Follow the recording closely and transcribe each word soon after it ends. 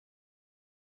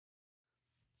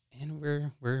And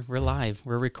we're live.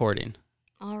 We're recording.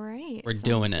 All right. We're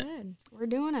doing it. Good. We're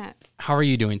doing it. How are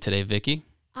you doing today, Vicky?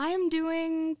 I am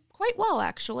doing quite well,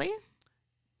 actually.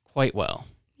 Quite well.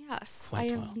 Yes. Quite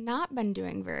I have not been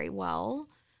doing very well.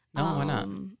 No, why not?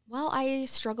 Well, I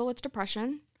struggle with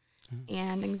depression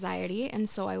and anxiety, and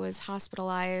so I was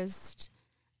hospitalized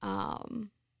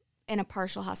in a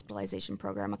partial hospitalization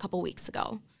program a couple weeks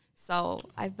ago. So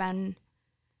it's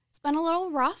been a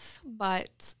little rough,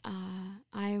 but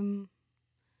I'm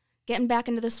getting back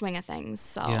into the swing of things.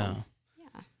 So Yeah.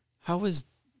 How was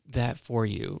that for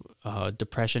you?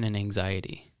 Depression and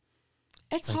anxiety.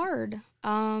 It's hard.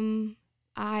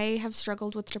 I have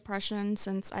struggled with depression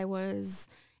since I was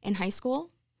in high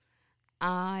school.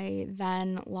 I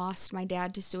then lost my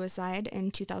dad to suicide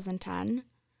in 2010.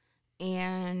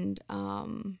 And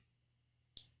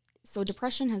so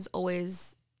depression has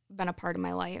always been a part of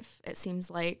my life. It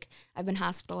seems like I've been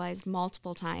hospitalized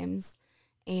multiple times.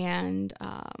 And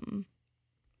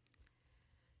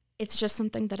it's just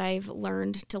something that I've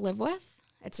learned to live with.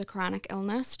 It's a chronic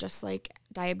illness, just like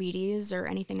diabetes or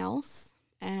anything else.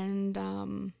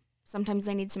 And sometimes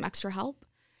I need some extra help,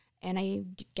 and I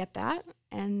get that,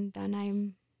 and then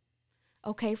I'm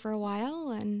okay for a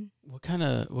while. And what kind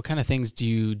of things do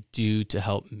you do to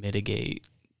help mitigate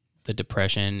the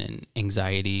depression and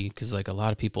anxiety? Because like a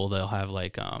lot of people, they'll have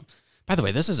like by the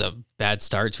way, this is a bad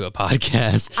start to a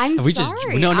podcast. I'm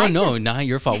sorry. No, not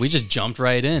your fault. We just jumped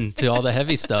right into all the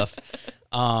heavy stuff.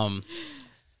 I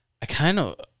kind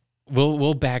of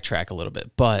we'll backtrack a little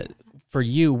bit, but for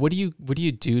you, what do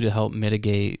you do to help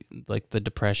mitigate like the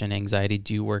depression, anxiety?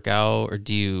 Do you work out, or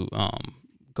do you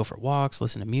go for walks,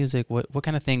 listen to music? What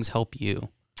kind of things help you?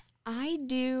 I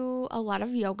do a lot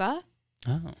of yoga.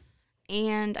 Oh.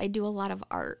 And I do a lot of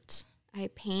art. I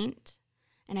paint.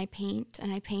 And I paint,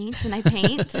 and I paint, and I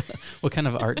paint. What kind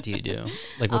of art do you do?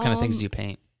 Like, what kind of things do you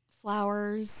paint?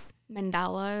 Flowers,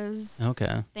 mandalas.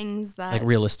 Okay. Things that... Like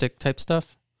realistic type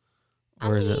stuff?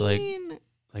 Or is it like...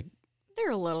 They're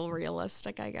a little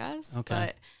realistic, I guess. Okay.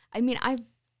 But, I mean, I'm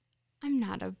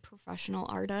not a professional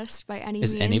artist by any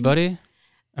means. Is anybody?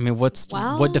 I mean,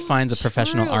 what defines a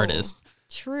professional artist?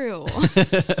 True.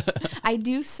 I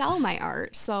do sell my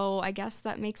art, so I guess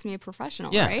that makes me a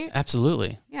professional, yeah, right?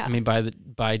 Absolutely. Yeah. I mean,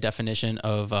 by definition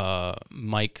of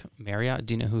Mike Marriott,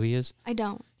 do you know who he is? I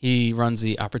don't. He runs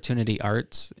the Opportunity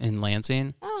Arts in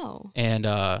Lansing. Oh. And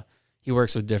he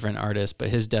works with different artists, but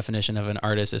his definition of an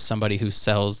artist is somebody who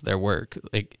sells their work.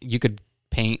 Like, you could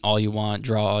paint all you want,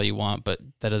 draw all you want, but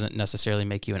that doesn't necessarily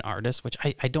make you an artist, which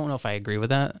I don't know if I agree with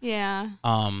that. Yeah.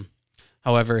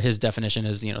 However, his definition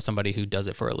is, somebody who does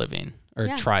it for a living or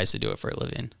tries to do it for a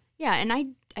living. Yeah, and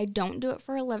I don't do it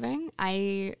for a living.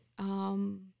 I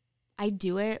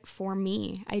do it for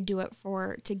me. I do it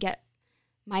to get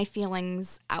my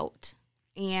feelings out.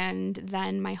 And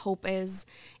then my hope is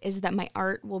that my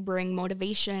art will bring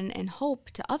motivation and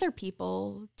hope to other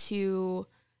people to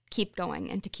keep going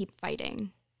and to keep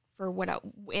fighting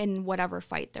in whatever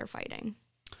fight they're fighting.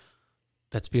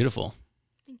 That's beautiful.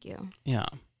 Thank you. Yeah.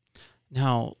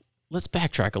 Now, let's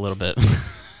backtrack a little bit.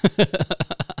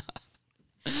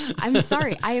 I'm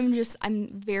sorry. I'm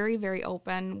very, very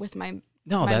open with my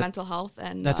mental health.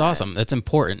 And that's awesome. That's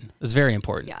important. It's very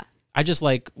important. Yeah.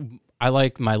 I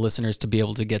like my listeners to be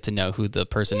able to get to know who the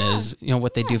person is,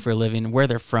 what they do for a living, where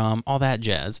they're from, all that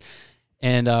jazz.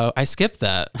 And I skipped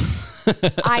that.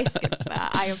 I skipped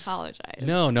that. I apologize.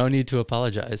 No need to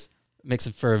apologize. Makes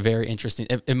it for a very interesting.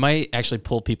 It might actually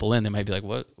pull people in. They might be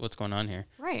like, "What's going on here?"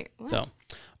 Right.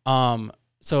 Wow.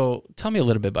 So tell me a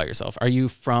little bit about yourself. Are you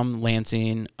from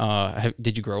Lansing?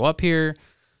 Did you grow up here?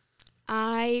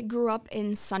 I grew up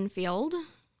in Sunfield,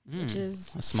 which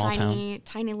is a small town,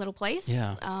 tiny little place.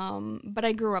 Yeah. But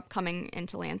I grew up coming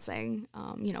into Lansing,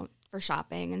 for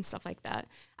shopping and stuff like that.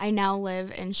 I now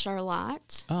live in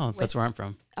Charlotte. Oh, that's where I'm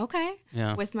from. Okay.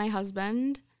 Yeah. With my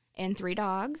husband and 3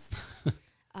 dogs.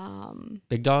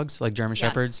 Big dogs, like German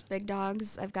Shepherds? Yes, big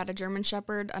dogs. I've got a German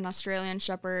Shepherd, an Australian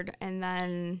Shepherd, and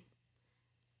then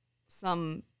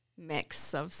some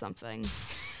mix of something.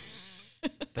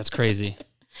 That's crazy.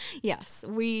 Yes,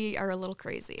 we are a little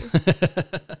crazy.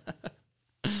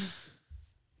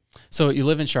 So you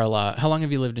live in Charlotte. How long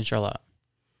have you lived in Charlotte?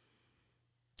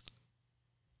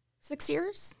 6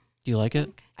 years. Do you like it?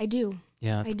 I do.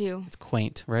 Yeah, I do. It's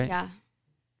quaint, right? Yeah,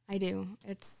 I do.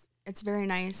 It's very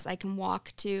nice. I can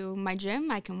walk to my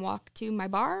gym. I can walk to my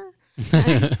bar.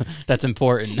 That's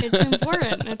important. It's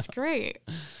important. It's great.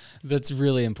 That's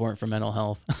really important for mental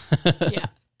health. Yeah.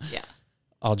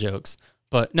 All jokes.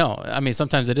 But no, I mean,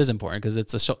 sometimes it is important because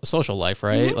it's a social life,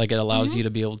 right? Mm-hmm. Like it allows you to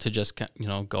be able to just,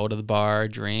 go to the bar,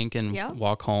 drink, and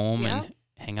walk home and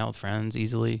hang out with friends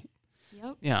easily.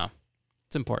 Yep. Yeah,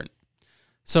 it's important.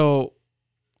 So,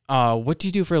 what do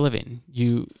you do for a living?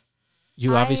 You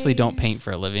obviously don't paint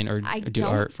for a living or do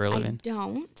art for a living. I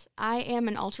don't. I am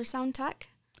an ultrasound tech.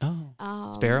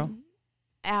 Oh, Sparrow?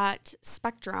 At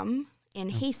Spectrum in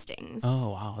Hastings. Oh,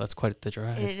 wow. That's quite the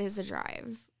drive. It is a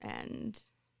drive, and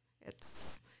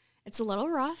it's a little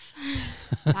rough.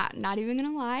 not even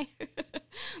going to lie.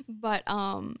 But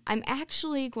I'm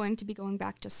actually going to be going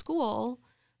back to school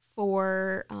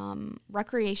for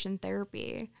recreation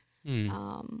therapy,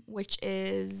 which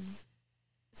is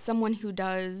someone who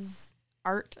does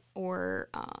art or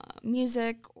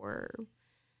music or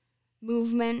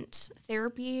movement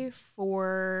therapy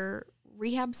for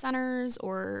rehab centers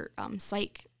or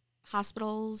psych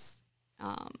hospitals.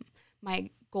 My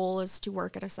goal is to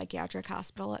work at a psychiatric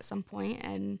hospital at some point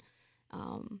and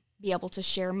be able to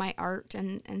share my art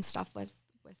and stuff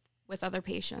with other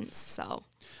patients. So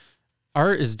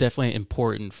art is definitely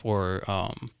important for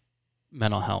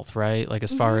mental health, right? Like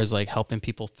as far as like helping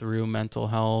people through mental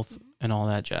health and all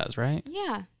that jazz, right?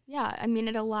 Yeah. I mean,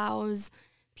 it allows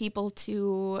people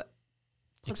to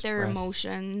put their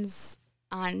emotions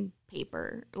on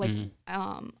paper, like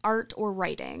art or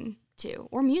writing too,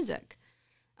 or music.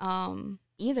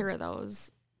 Either of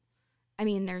those. I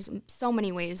mean, there's so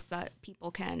many ways that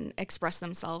people can express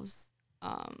themselves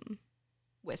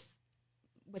with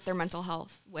their mental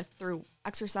health, through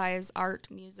exercise, art,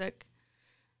 music,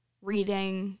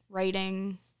 reading,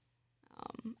 writing.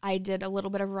 I did a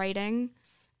little bit of writing.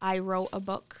 I wrote a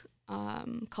book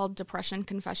called Depression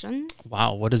Confessions.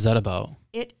 Wow, what is that about?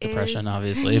 Depression,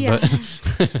 obviously,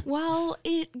 yes. but well,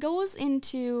 it goes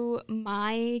into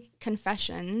my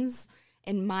confessions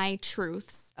and my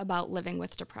truths about living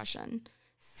with depression.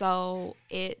 So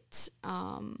it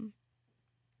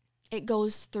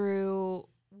goes through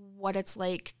what it's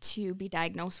like to be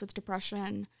diagnosed with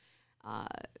depression,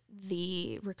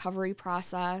 the recovery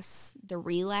process, the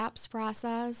relapse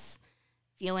process,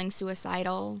 feeling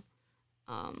suicidal.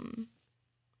 And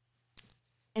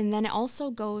then it also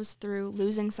goes through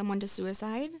losing someone to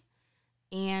suicide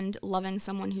and loving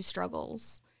someone who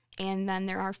struggles. And then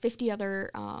there are 50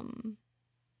 other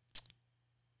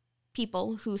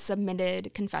people who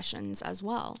submitted confessions as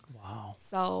well. Wow.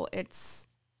 So it's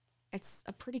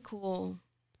a pretty cool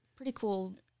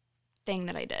thing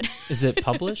that I did. Is it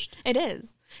published? It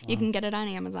is. Wow. You can get it on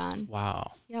Amazon.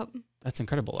 Wow. Yep. That's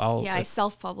incredible. I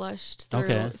self-published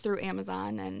through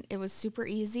Amazon, and it was super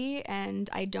easy, and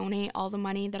I donate all the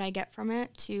money that I get from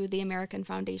it to the American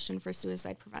Foundation for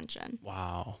Suicide Prevention.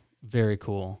 Wow. Very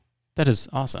cool. That is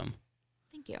awesome.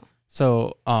 Thank you.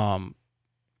 So,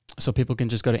 so people can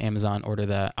just go to Amazon, order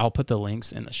that. I'll put the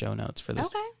links in the show notes for this.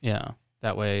 Okay. Yeah.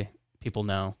 That way people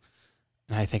know.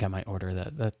 And I think I might order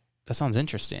that. That sounds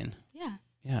interesting. Yeah.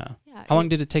 Yeah. How long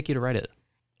did it take you to write it?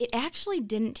 It actually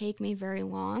didn't take me very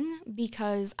long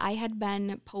because I had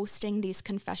been posting these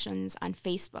confessions on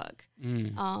Facebook.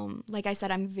 Like I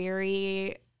said, I'm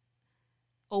very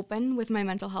open with my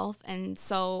mental health, and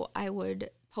so I would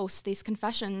post these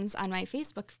confessions on my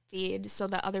Facebook feed so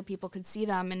that other people could see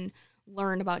them and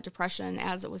learn about depression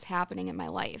as it was happening in my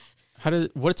life.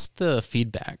 What's the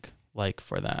feedback like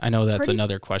for that? I know that's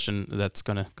another question that's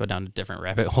going to go down a different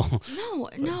rabbit hole.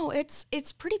 No,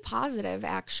 it's pretty positive,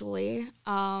 actually.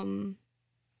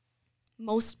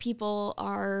 Most people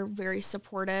are very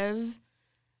supportive.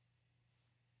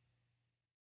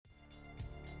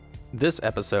 This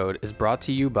episode is brought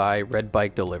to you by Red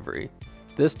Bike Delivery.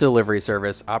 This delivery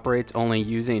service operates only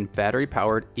using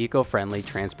battery-powered, eco-friendly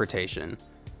transportation.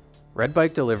 Red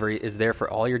Bike Delivery is there for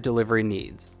all your delivery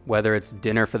needs, whether it's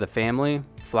dinner for the family,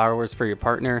 flowers for your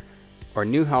partner, or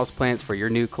new houseplants for your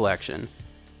new collection.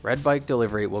 Red Bike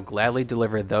Delivery will gladly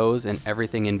deliver those and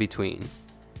everything in between.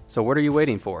 So what are you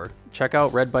waiting for? Check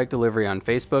out Red Bike Delivery on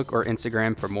Facebook or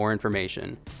Instagram for more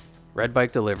information. Red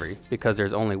Bike Delivery, because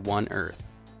there's only one Earth.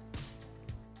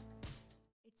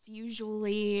 It's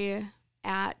usually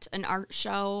at an art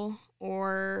show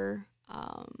or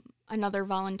another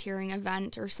volunteering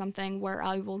event or something where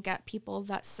I will get people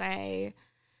that say,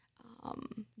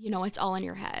 it's all in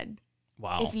your head.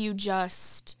 Wow. If you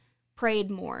just prayed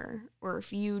more or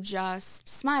if you just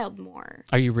smiled more.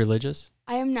 Are you religious?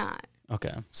 I am not.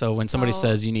 Okay. So when somebody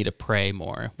says you need to pray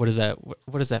more, what does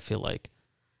that feel like?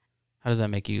 How does that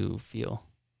make you feel?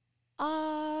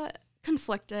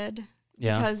 Conflicted.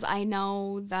 Yeah. Because I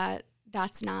know that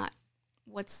that's not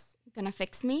what's going to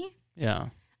fix me. Yeah.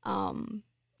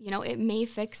 It may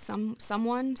fix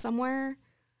someone somewhere,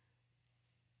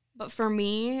 but for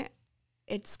me,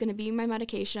 it's going to be my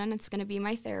medication. It's going to be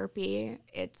my therapy.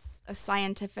 It's a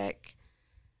scientific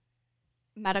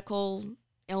medical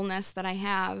illness that I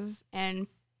have, and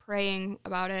praying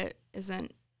about it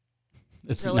isn't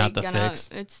It's really not the gonna, fix.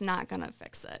 it's not gonna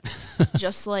fix it.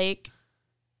 Just like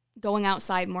going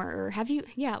outside more, or have you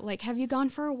gone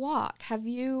for a walk? Have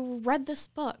you read this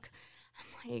book?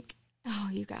 I'm like, oh,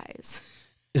 you guys.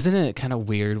 Isn't it kind of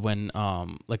weird when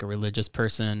like a religious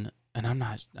person, and I'm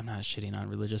not shitting on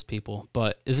religious people,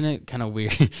 but isn't it kind of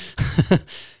weird?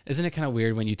 Isn't it kind of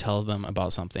weird when you tell them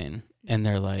about something and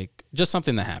they're like, just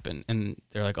something that happened, and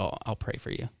they're like, oh, I'll pray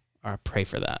for you, or I'll pray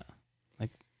for that. Like,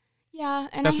 Yeah,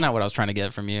 and that's not what I was trying to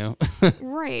get from you.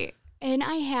 right. And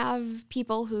I have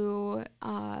people who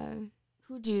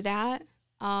do that,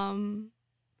 and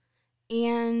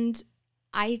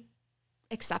I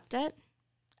accept it.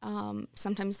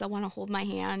 Sometimes they'll want to hold my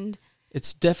hand.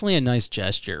 It's definitely a nice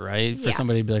gesture, right? For Yeah.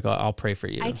 somebody to be like, oh, I'll pray for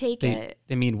you. I take it.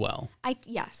 They mean well. I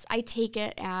take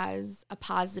it as a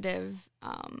positive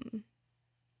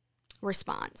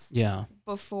response. Yeah.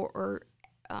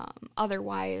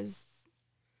 Otherwise,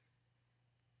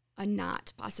 a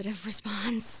not positive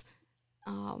response.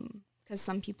 Because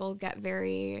some people get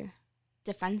very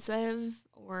defensive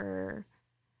or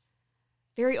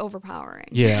very overpowering.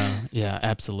 Yeah,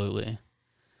 absolutely.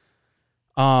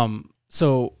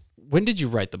 So when did you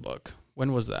write the book?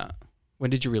 When was that? When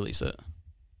did you release it?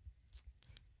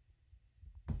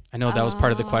 I know that was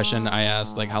part of the question I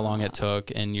asked, like how long it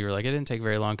took, and you were like, it didn't take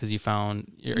very long because you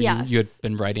found you had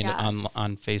been writing it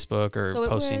on Facebook or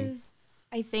posting. It was,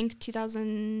 I think,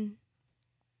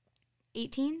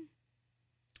 2018.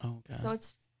 Oh, okay.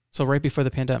 So right before the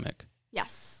pandemic.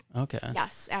 Yes. Okay.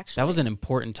 Yes, actually. That was an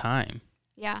important time.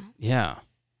 Yeah. Yeah.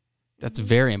 That's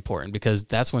very important because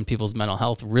that's when people's mental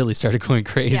health really started going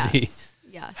crazy.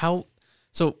 Yes.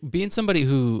 So being somebody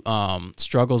who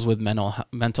struggles with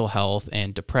mental health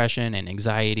and depression and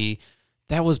anxiety,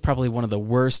 that was probably one of the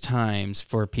worst times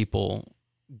for people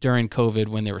during COVID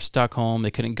when they were stuck home.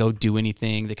 They couldn't go do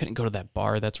anything. They couldn't go to that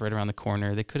bar that's right around the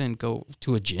corner. They couldn't go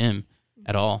to a gym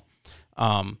at all.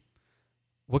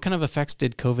 What kind of effects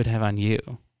did COVID have on you?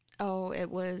 Oh, it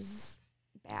was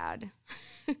bad.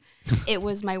 It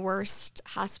was my worst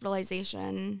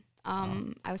hospitalization.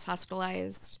 I was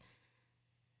hospitalized.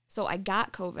 So I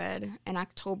got COVID in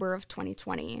October of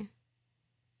 2020.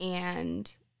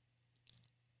 And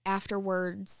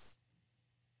afterwards,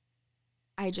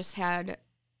 I just had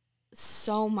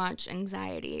so much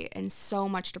anxiety and so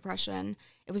much depression.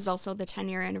 It was also the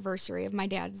 10-year anniversary of my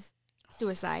dad's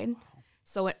suicide.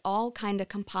 So it all kind of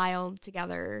compiled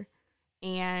together.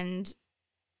 And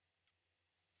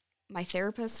my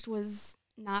therapist was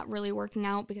not really working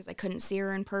out because I couldn't see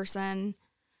her in person.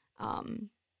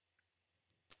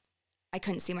 I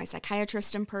couldn't see my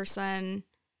psychiatrist in person.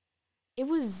 It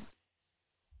was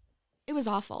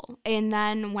awful. And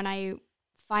then when I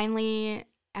finally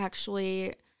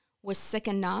actually was sick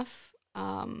enough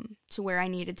to where I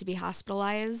needed to be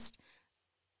hospitalized,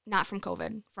 not from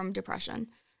COVID, from depression,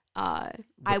 I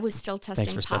was still testing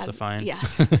Thanks for specifying.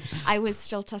 Yes. I was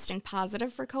still testing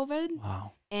positive for COVID.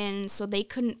 Wow. And so they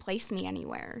couldn't place me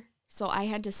anywhere. So I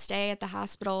had to stay at the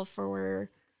hospital for,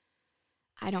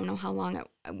 I don't know how long it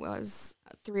was,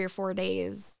 3 or 4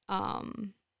 days,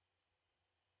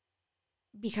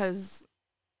 because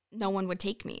no one would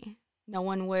take me. No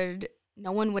one would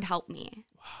help me.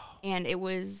 Wow. And it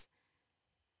was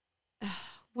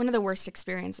one of the worst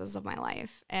experiences of my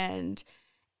life. And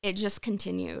it just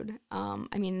continued.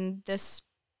 I mean, this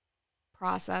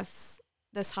process,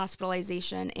 this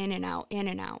hospitalization, in and out,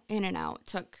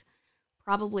 took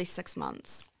probably 6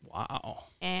 months. Wow.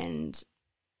 And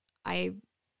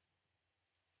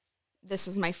this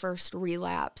is my first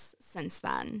relapse since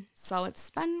then. So it's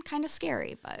been kind of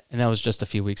scary, but. And that was just a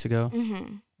few weeks ago?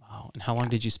 Mm-hmm. Wow. And how long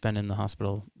did you spend in the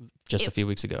hospital a few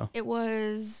weeks ago?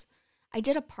 I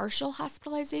did a partial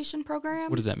hospitalization program.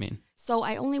 What does that mean? So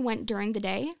I only went during the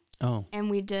day. Oh. And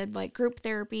we did like group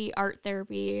therapy, art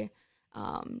therapy,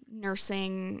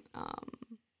 nursing.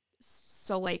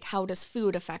 So like how does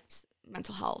food affect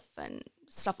mental health and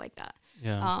stuff like that.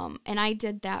 Yeah. And I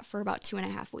did that for about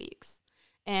 2.5 weeks.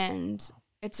 And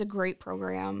it's a great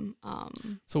program.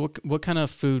 So what kind of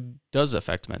food does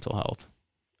affect mental health?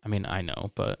 I mean, I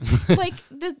know, but like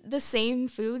the same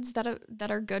foods that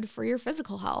are good for your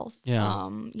physical health. Yeah.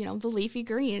 The leafy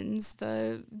greens,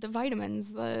 the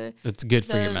vitamins, it's good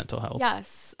for your mental health.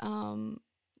 Yes.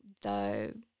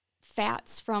 The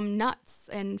fats from nuts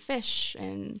and fish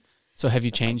and. So have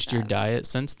you changed your diet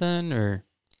since then, or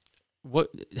what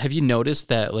have you noticed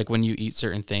that like when you eat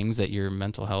certain things that your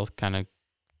mental health kind of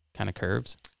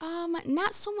curbs?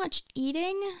 Not so much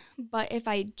eating, but if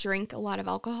I drink a lot of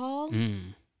alcohol,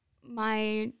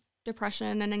 my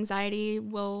depression and anxiety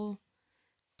will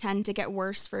tend to get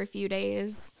worse for a few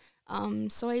days.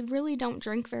 So I really don't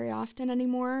drink very often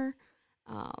anymore.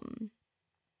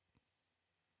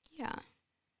 Yeah.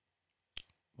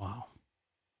 Wow.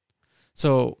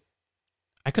 So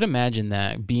I could imagine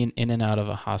that being in and out of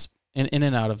in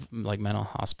and out of like mental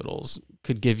hospitals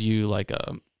could give you like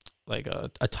a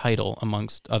title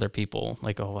amongst other people.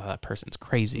 Like, oh, wow, that person's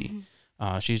crazy.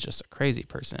 She's just a crazy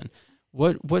person.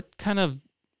 What kind of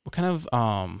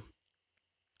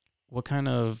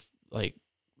like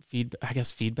I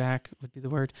guess feedback would be the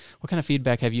word. What kind of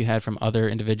feedback have you had from other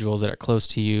individuals that are close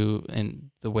to you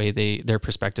and the way their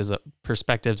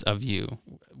perspectives of you?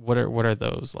 What are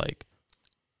those like?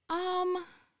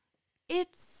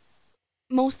 It's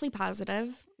mostly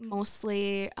positive.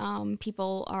 Mostly,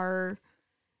 people are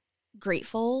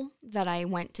grateful that I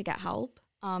went to get help,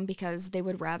 because they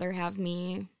would rather have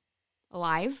me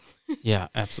alive. Yeah,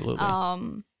 absolutely.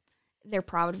 They're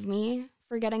proud of me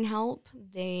for getting help.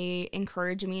 They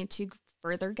encourage me to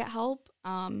further get help.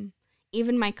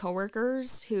 Even my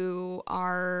coworkers who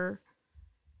are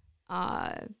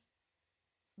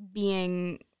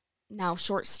being now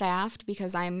short-staffed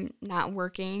because I'm not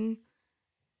working,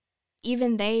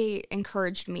 even they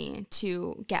encouraged me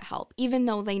to get help, even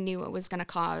though they knew it was going to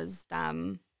cause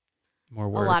them More a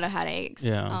work. lot of headaches.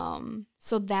 Yeah.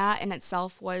 So that in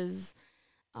itself was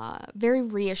very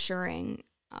reassuring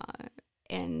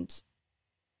and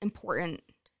important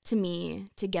to me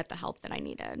to get the help that I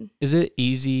needed. Is it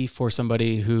easy for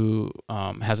somebody who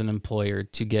has an employer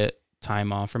to get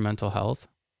time off for mental health?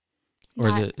 Or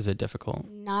is it difficult?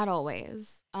 Not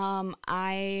always.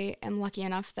 I am lucky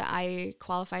enough that I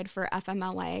qualified for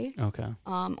FMLA, Okay.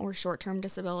 or short-term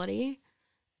disability,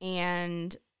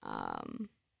 and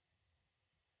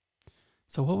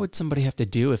So what would somebody have to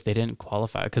do if they didn't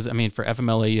qualify? Because I mean, for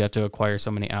FMLA, you have to acquire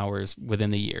so many hours within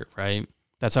the year, right?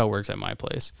 That's how it works at my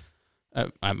place,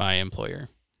 at my employer.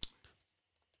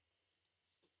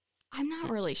 I'm not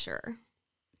really sure,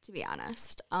 to be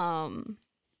honest.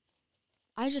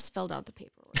 I just filled out the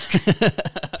paperwork.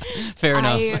 Fair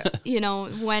enough.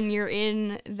 When you're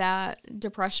in that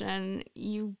depression,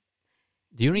 you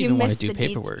don't even want to do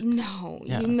paperwork. No,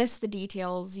 yeah. You miss the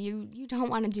details. You don't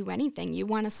want to do anything. You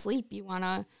want to sleep. You want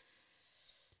to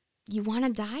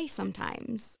die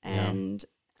sometimes. And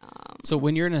so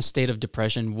when you're in a state of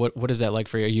depression, what is that like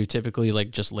for you? Are you typically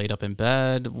like just laid up in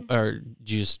bed, or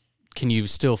can you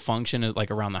still function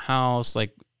like around the house?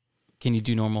 Like, can you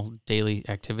do normal daily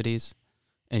activities?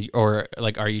 Or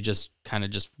like, are you just kind of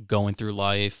just going through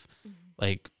life?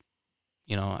 Like,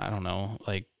 I don't know,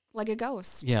 like a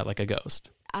ghost. Yeah, like a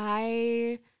ghost.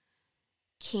 I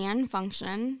can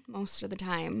function most of the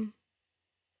time,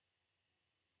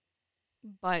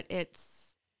 but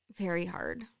it's very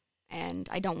hard and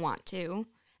I don't want to.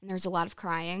 And there's a lot of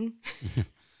crying.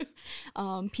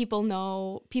 People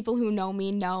who know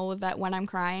me know that when I'm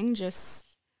crying,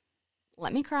 just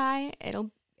let me cry.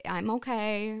 I'm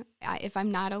okay. If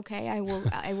I'm not okay, I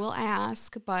will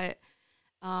ask, but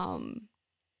I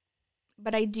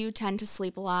do tend to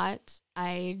sleep a lot.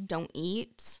 I don't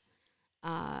eat.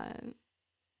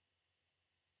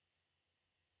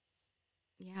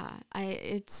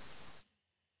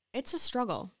 It's a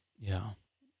struggle. Yeah,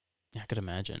 I could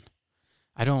imagine.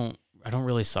 I don't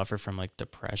really suffer from like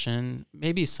depression,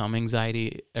 maybe some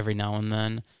anxiety every now and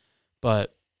then,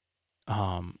 but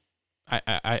so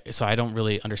I don't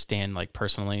really understand like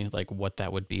personally like what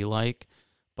that would be like,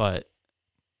 but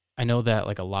I know that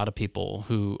like a lot of people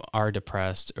who are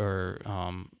depressed or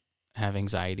have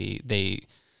anxiety, they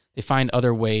find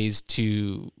other ways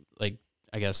to like,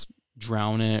 I guess,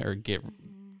 drown it or get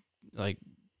like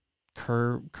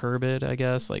curb it, I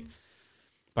guess, like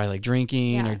by like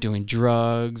drinking or doing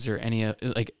drugs or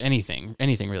anything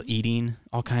really, eating,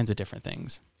 all kinds of different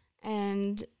things.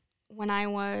 And when I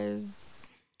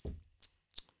was,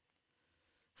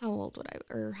 how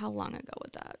long ago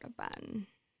would that have been?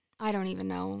 I don't even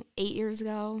know. 8 years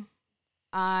ago,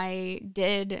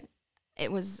 it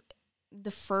was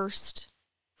the first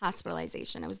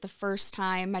hospitalization. It was the first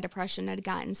time my depression had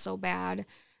gotten so bad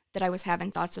that I was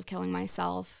having thoughts of killing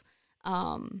myself.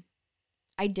 I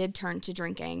did turn to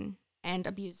drinking and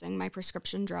abusing my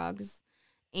prescription drugs.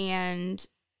 And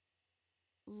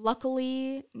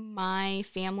luckily, my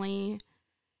family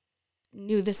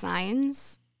knew the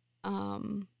signs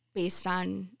based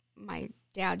on my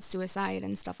dad's suicide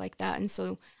and stuff like that. And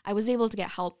so I was able to get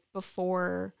help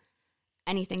before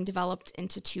anything developed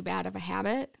into too bad of a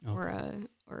habit or a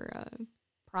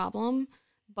problem.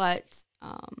 But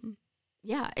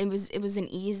it was an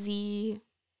easy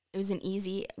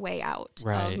way out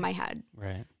of my head.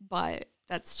 Right. But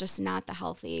that's just not the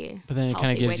healthy. But then it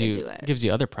kind of gives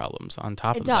you other problems on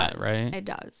top of that, right? It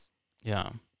does. Yeah.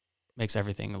 makes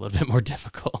everything a little bit more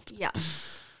difficult.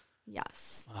 Yes.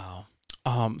 Yes. Wow.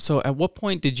 So at what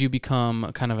point did you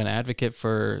become kind of an advocate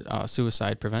for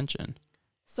suicide prevention?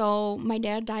 So my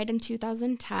dad died in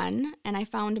 2010, and I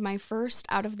found my first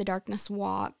Out of the Darkness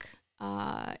walk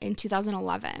in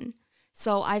 2011.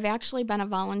 So I've actually been a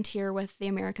volunteer with the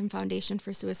American Foundation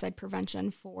for Suicide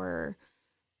Prevention for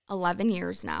 11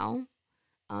 years now.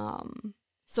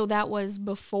 So that was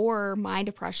before my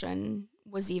depression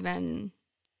was even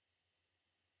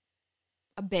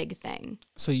a big thing.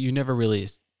 So you never really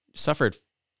suffered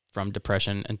from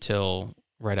depression until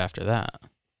right after that.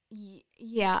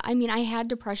 Yeah, I mean, I had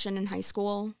depression in high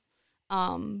school,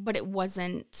 but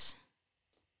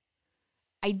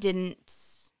I didn't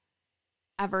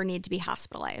ever need to be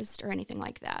hospitalized or anything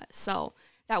like that. So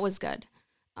that was good.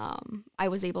 I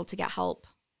was able to get help.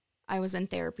 I was in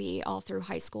therapy all through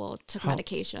high school, took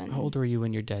medication. How old were you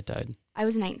when your dad died? I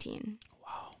was 19.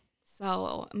 Wow.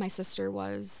 So my sister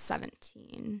was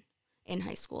 17 in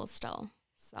high school still.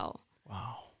 So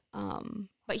wow.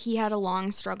 But he had a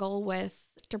long struggle with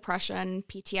depression,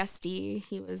 PTSD.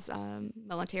 He was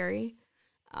military,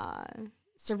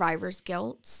 survivor's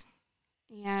guilt.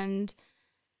 And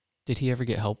did he ever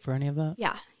get help for any of that?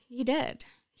 yeah, he did.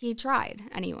 He tried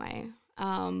anyway.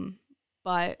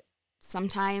 But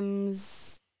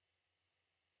sometimes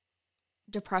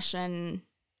depression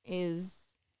is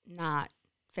not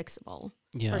fixable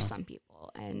for some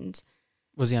people. And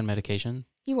was he on medication?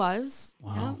 He was.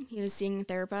 Wow. Yeah, he was seeing a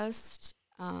therapist.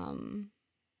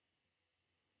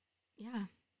 Yeah,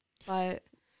 but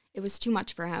it was too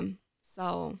much for him.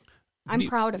 So I'm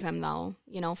proud of him, though,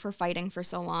 for fighting for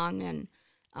so long. And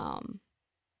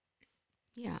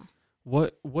yeah.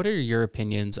 What are your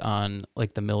opinions on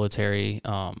like the military?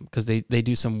 Because they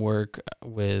do some work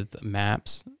with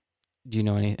MAPS. Do you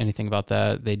know anything about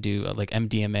that? They do like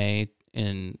MDMA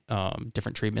and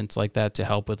different treatments like that to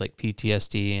help with like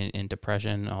PTSD and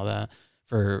depression and all that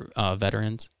for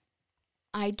veterans.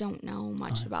 I don't know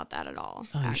much about that at all.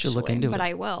 You should look into it. But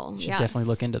I will. You should definitely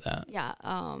look into that. Yeah.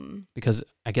 Because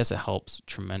I guess it helps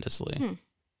tremendously.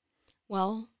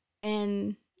 Well,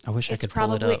 and I wish I could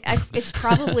pull it up. It's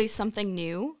probably something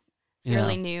new,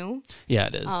 fairly new. Yeah,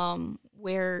 it is.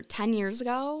 Where 10 years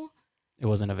ago, it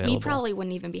wasn't available. We probably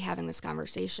wouldn't even be having this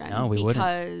conversation. No, we wouldn't.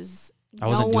 Because I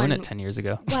wasn't doing it 10 years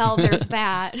ago. Well, there's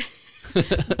that.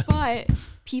 But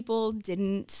people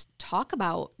didn't talk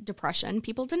about depression.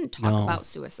 People didn't talk about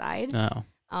suicide. No.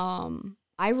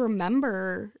 I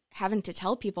remember having to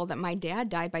tell people that my dad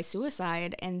died by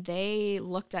suicide, and they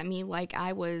looked at me like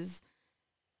I was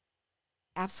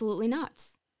absolutely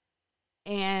nuts.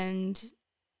 And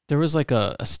there was like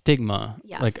a stigma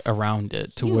like around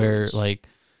it to where like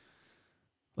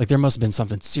there must have been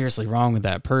something seriously wrong with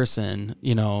that person,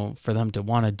 for them to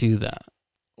want to do that.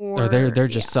 Or they're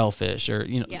just selfish or,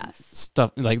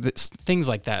 stuff like this, things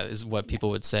like that is what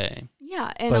people would say.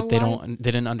 Yeah. And but they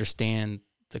didn't understand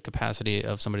the capacity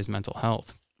of somebody's mental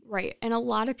health. Right. And a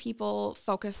lot of people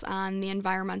focus on the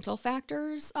environmental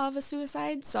factors of a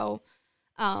suicide. So,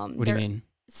 what do you mean?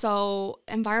 So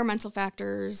environmental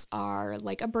factors are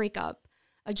like a breakup,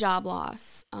 a job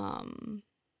loss,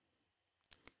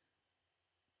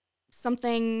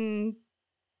 something,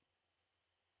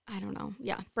 I don't know.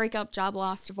 Yeah. Breakup, job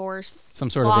loss, divorce. Some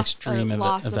sort of extreme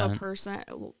loss event. of a person,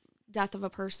 death of a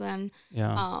person.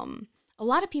 Yeah. A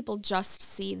lot of people just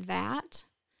see that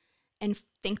and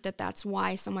think that that's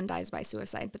why someone dies by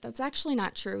suicide, but that's actually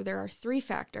not true. There are 3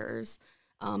 factors,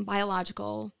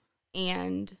 biological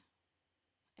and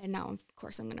now, of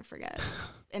course, I'm going to forget.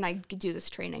 And I do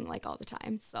this training like all the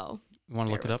time. So you want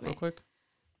to look it up real quick?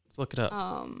 Let's look it up.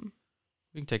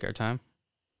 We can take our time.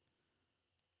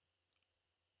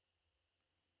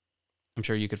 I'm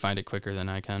sure you could find it quicker than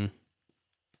I can.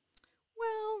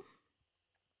 Well,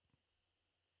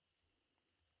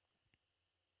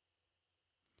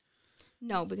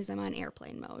 no, because I'm on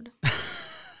airplane mode.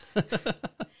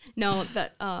 No,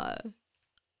 that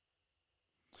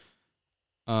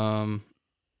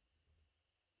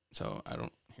So I'll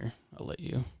let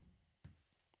you.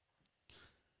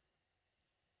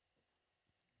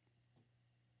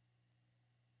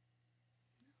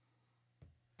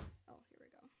 Oh, here we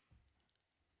go.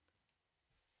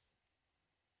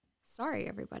 Sorry,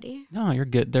 everybody. No, you're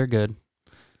good. They're good.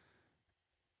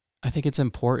 I think it's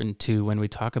important to, when we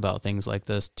talk about things like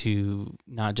this, to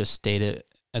not just state it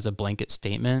as a blanket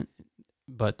statement,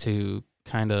 but to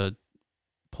kind of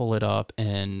pull it up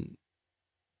and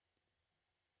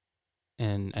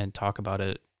talk about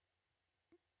it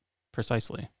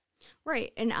precisely.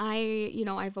 Right. And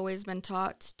I've always been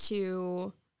taught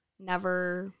to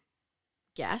never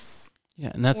guess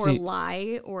and that's or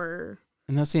lie or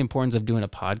And that's the importance of doing a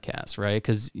podcast, right?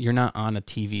 Because you're not on a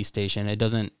TV station.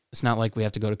 It's not like we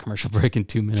have to go to commercial break in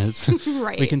 2 minutes.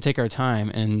 Right. We can take our time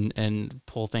and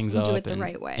pull things up. Do it the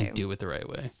right way. And do it the right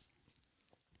way.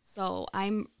 So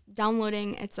I'm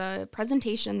downloading, it's a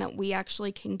presentation that we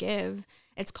actually can give.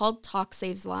 It's called Talk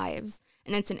Saves Lives,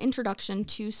 and it's an introduction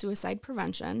to suicide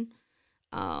prevention.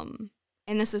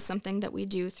 And this is something that we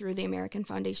do through the American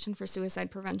Foundation for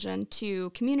Suicide Prevention to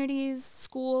communities,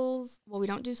 schools. Well, we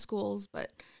don't do schools,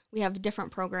 but we have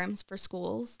different programs for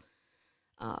schools.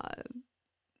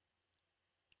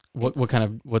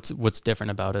 What's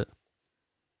different about it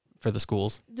for the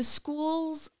schools? The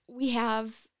schools, we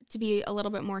have to be a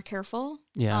little bit more careful.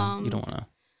 Yeah, you don't want to.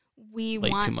 We lay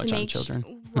want too much to on make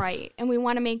children. Right, and we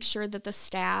want to make sure that the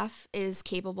staff is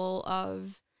capable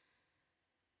of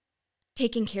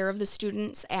taking care of the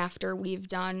students after we've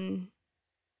done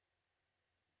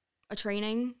a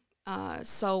training.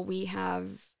 So we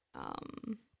have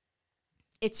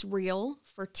It's Real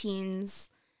for teens.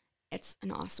 It's an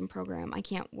awesome program. I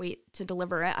can't wait to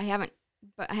deliver it. I haven't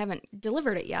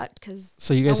delivered it yet because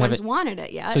you guys no one's wanted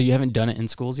it yet. So you haven't done it in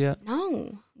schools yet?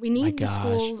 No, we need the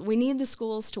schools. We need the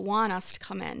schools to want us to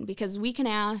come in, because we can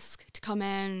ask to come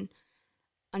in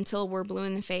until we're blue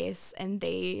in the face, and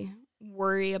they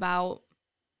worry about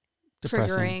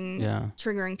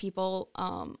triggering people.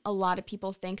 A lot of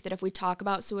people think that if we talk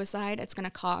about suicide, it's going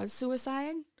to cause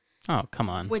suicide. Oh, come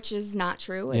on. Which is not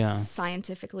true. It's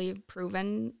scientifically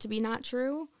proven to be not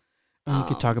true. You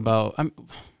could talk about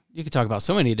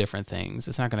so many different things.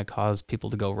 It's not going to cause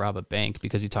people to go rob a bank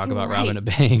because you talk about robbing a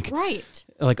bank. Right.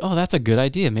 Like, oh, that's a good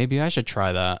idea. Maybe I should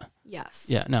try that. Yes.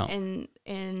 Yeah, no.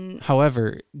 And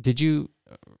however, did you,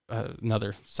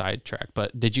 another sidetrack,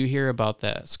 but did you hear about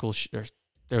that school?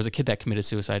 There was a kid that committed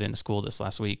suicide in a school this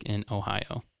last week in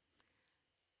Ohio.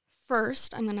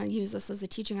 First, I'm going to use this as a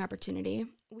teaching opportunity.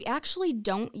 We actually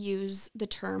don't use the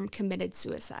term committed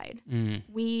suicide.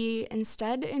 We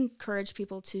instead encourage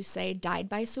people to say died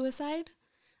by suicide,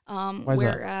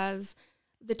 whereas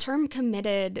the term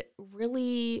committed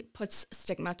really puts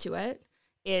stigma to it.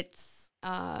 It's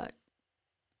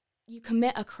you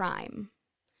commit a crime.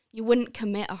 You wouldn't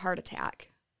commit a heart attack.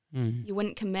 You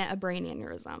wouldn't commit a brain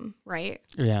aneurysm, right?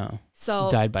 Yeah.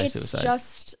 So died by suicide. It's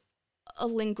just a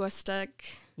linguistic.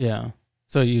 Yeah.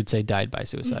 So you'd say died by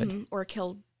suicide. Or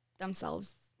killed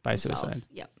themselves. By suicide.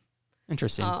 Yep.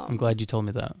 Interesting. I'm glad you told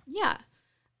me that. Yeah.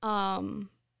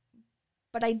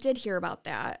 But I did hear about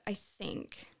that, I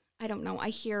think. I don't know. I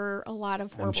hear a lot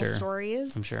of horrible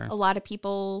stories. I'm sure. A lot of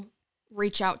people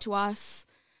reach out to us.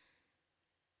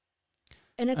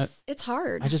 And it's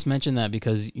hard. I just mentioned that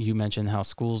because you mentioned how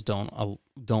schools don't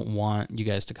want you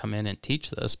guys to come in and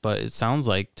teach this, but it sounds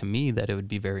like to me that it would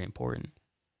be very important.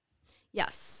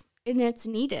 Yes, and it's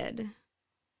needed.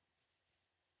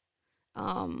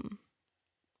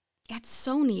 It's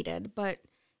so needed, but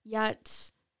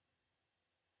yet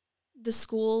the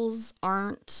schools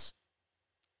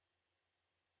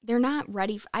they're not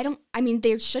ready.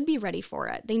 They should be ready for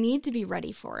it. They need to be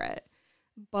ready for it,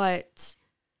 but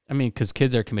because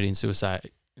kids are committing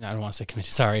suicide. I don't want to say committing.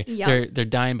 Sorry, yep. They're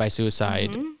dying by suicide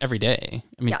every day.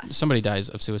 Yes. Somebody dies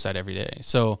of suicide every day.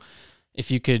 So, if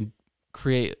you could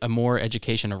create a more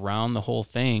education around the whole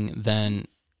thing, then,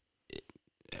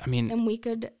 then we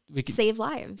could save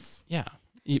lives. Yeah,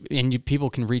 people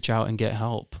can reach out and get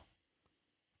help,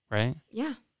 right?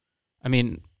 Yeah.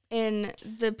 In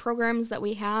the programs that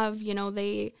we have,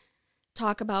 they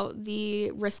talk about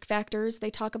the risk factors. They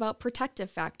talk about protective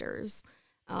factors.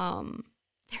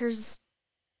 There's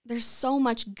so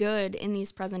much good in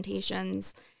these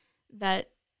presentations that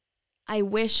I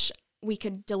wish we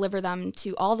could deliver them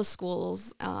to all the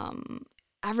schools,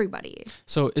 everybody.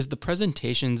 So is the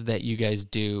presentations that you guys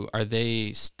do, are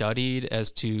they studied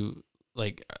as to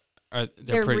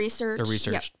they're researched? They're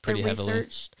researched pretty heavily. They're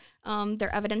researched.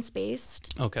 They're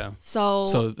evidence-based. Okay.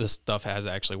 So this stuff has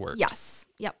actually worked. Yes.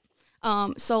 Yep.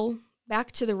 So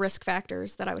back to the risk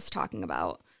factors that I was talking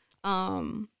about.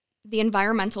 The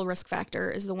environmental risk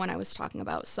factor is the one I was talking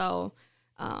about. So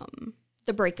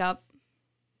the breakup,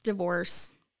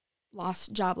 divorce,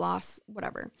 job loss,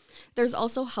 whatever. There's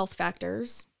also health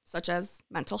factors such as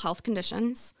mental health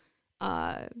conditions,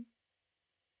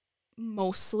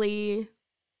 mostly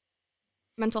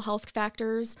mental health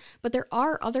factors, but there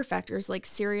are other factors like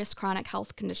serious chronic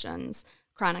health conditions,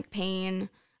 chronic pain,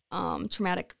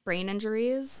 traumatic brain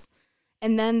injuries.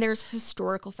 And then there's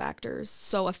historical factors.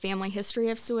 So a family history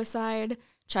of suicide,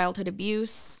 childhood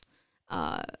abuse,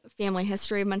 family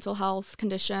history of mental health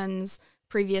conditions,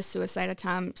 previous suicide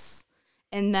attempts.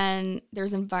 And then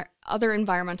there's other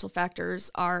environmental factors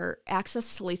are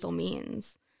access to lethal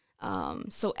means.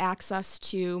 So access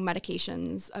to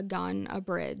medications, a gun, a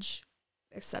bridge,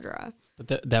 etc.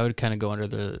 But that would kind of go under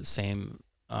the same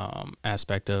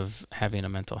aspect of having a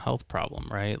mental health problem,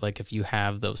 right? Like if you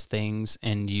have those things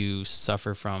and you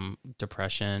suffer from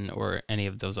depression or any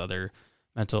of those other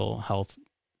mental health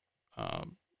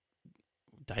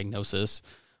diagnosis,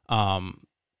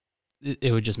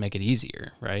 it would just make it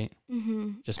easier, right?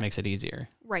 Mm-hmm. Just makes it easier.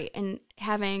 Right. And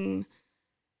having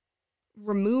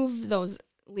remove those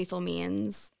lethal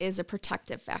means is a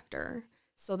protective factor.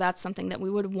 So that's something that we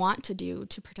would want to do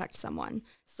to protect someone.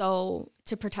 So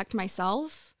to protect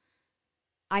myself,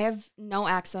 I have no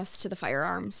access to the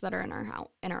firearms that are in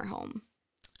our home.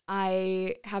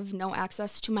 I have no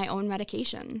access to my own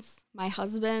medications. My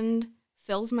husband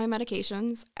fills my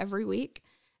medications every week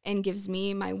and gives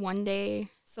me my 1-day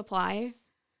supply,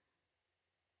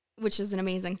 which is an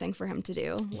amazing thing for him to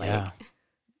do. Yeah.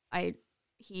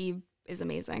 He is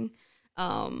amazing.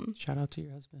 Shout out to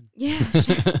your husband. Yeah.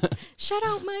 Shout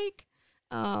out, Mike.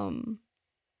 And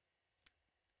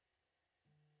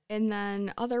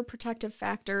then other protective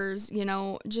factors,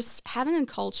 just having a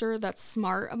culture that's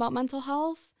smart about mental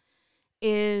health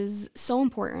is so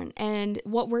important. And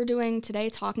what we're doing today,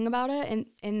 talking about it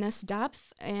in this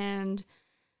depth, and,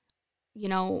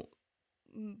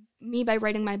 me by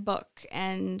writing my book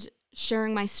and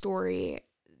sharing my story,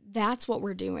 that's what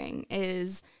we're doing,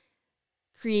 is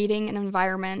creating an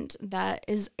environment that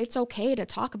it's okay to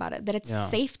talk about it, that it's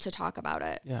safe to talk about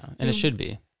it. Yeah, and it should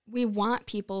be. We want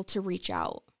people to reach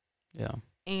out. Yeah.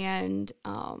 And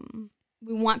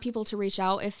we want people to reach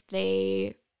out if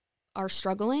they are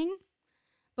struggling,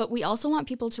 but we also want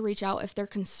people to reach out if they're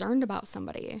concerned about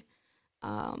somebody.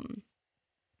 I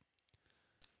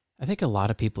think a lot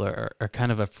of people are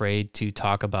kind of afraid to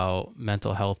talk about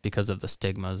mental health because of the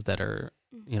stigmas that are,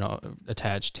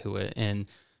 attached to it. And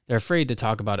they're afraid to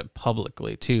talk about it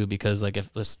publicly too, because like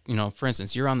if this, for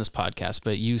instance, you're on this podcast,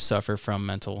 but you suffer from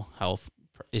mental health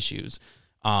issues.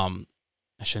 I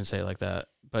shouldn't say it like that,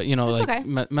 but okay.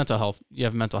 mental health, you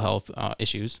have mental health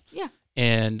issues. Yeah.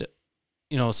 And,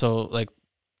 so like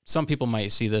some people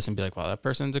might see this and be like, wow, that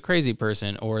person's a crazy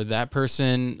person, or that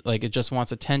person, like, it just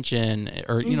wants attention,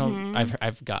 or,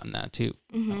 I've gotten that too.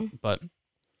 But,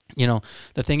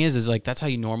 the thing is like, that's how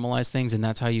you normalize things. And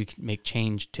that's how you make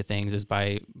change to things, is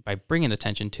by bringing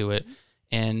attention to it.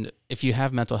 And if you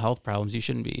have mental health problems, you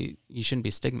shouldn't be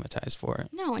stigmatized for it.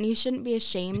 No, and you shouldn't be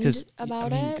ashamed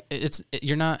about it.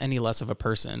 You're not any less of a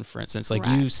person. For instance, like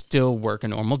you still work a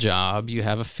normal job, you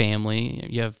have a family,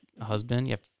 you have a husband,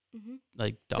 you have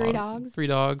like 3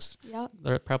 dogs. Yep.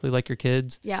 They're probably like your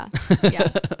kids. Yeah. Yeah.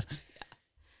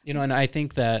 And I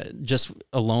think that just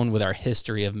alone with our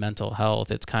history of mental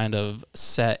health, it's kind of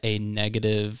set a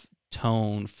negative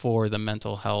tone for the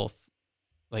mental health,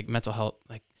 like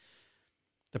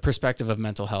the perspective of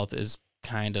mental health is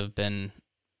kind of been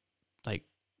like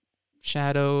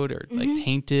shadowed or like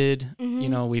tainted.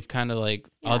 We've kind of like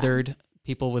othered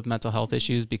people with mental health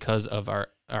issues because of our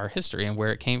history and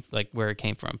where it came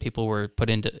from. People were put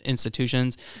into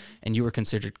institutions and you were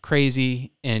considered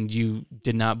crazy and you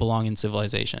did not belong in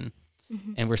civilization.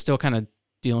 And we're still kind of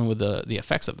dealing with the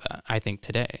effects of that, I think,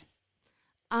 today.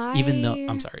 Even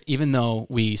though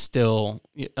we still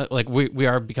we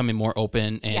are becoming more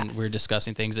open and we're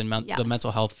discussing things in the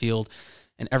mental health field,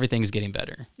 and everything's getting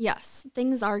better. Yes,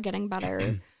 things are getting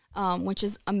better, which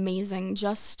is amazing.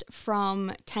 Just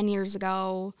from 10 years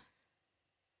ago,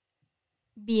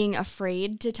 being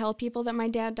afraid to tell people that my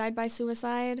dad died by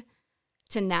suicide,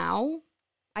 to now,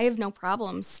 I have no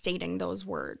problem stating those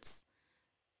words.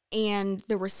 And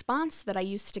the response that I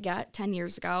used to get 10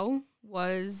 years ago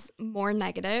was more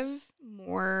negative,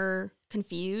 more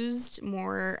confused,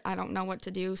 more I don't know what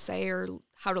to do, say, or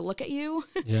how to look at you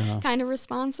kind of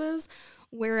responses.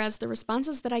 Whereas the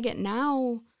responses that I get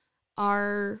now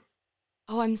are,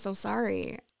 oh, I'm so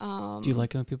sorry. Do you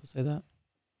like it when people say that?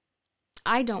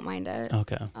 I don't mind it.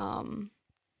 Okay.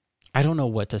 I don't know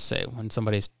what to say when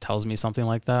somebody tells me something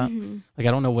like that. Like,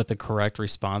 I don't know what the correct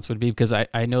response would be, because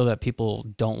I know that people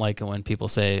don't like it when people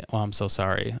say, oh, I'm so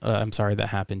sorry. I'm sorry that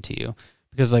happened to you.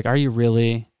 Because like, are you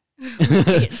really?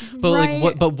 Right.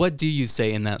 But what do you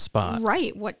say in that spot?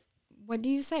 Right. What do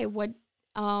you say?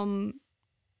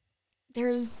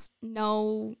 There's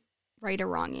no right or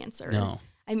wrong answer. No.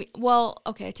 I mean, well,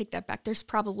 okay, I take that back. There's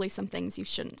probably some things you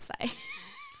shouldn't say.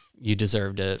 You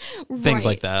deserved it. Things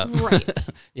like that. Right.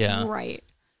 Yeah. Right.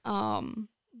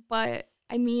 But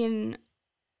I mean,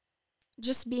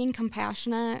 just being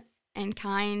compassionate and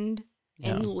kind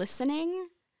and listening.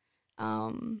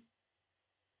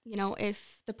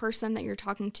 If the person that you're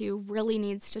talking to really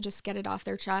needs to just get it off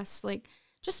their chest, like,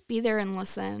 just be there and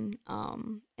listen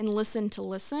to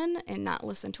listen and not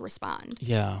listen to respond.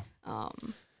 Yeah.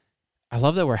 I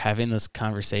love that we're having this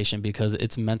conversation because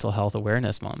it's Mental Health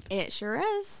Awareness Month. It sure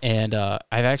is. And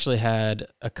I've actually had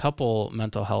a couple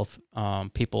mental health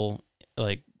people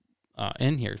like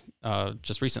in here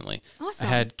just recently. Awesome. I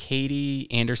had Katie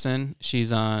Anderson.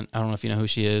 She's on, I don't know if you know who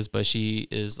she is, but she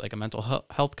is like a mental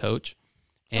health coach.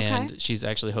 And she's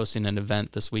actually hosting an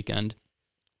event this weekend.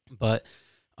 But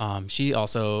she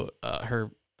also, her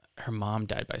mom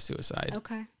died by suicide.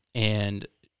 Okay. And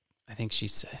I think she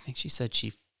said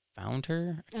she found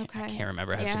her. I can't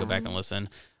remember. I have to go back and listen.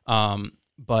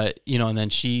 But and then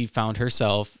she found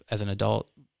herself as an adult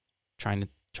trying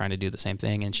to do the same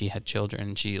thing, and she had children.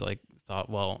 And she like thought,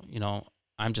 well,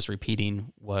 I'm just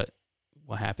repeating what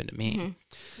happened to me. Mm-hmm.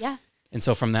 Yeah. And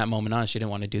so from that moment on, she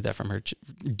didn't want to do that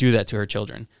do that to her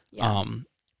children. Yeah.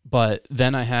 But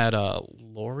then I had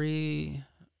Lori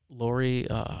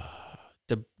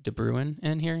De Bruin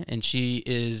in here, and she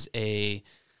is a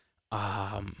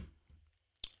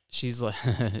she's like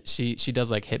she does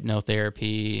like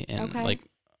hypnotherapy and like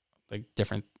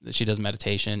different. She does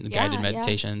meditation, guided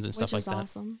meditations and stuff like that.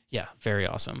 Awesome. Yeah, very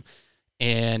awesome.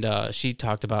 And she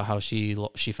talked about how she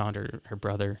found her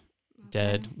brother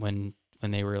dead when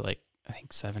they were like I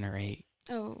think 7 or 8.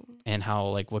 Oh. And how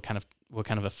like what kind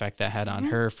of effect that had on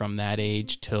her from that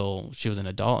age till she was an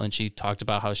adult. And she talked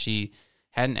about how she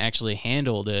hadn't actually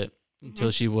handled it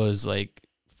until she was like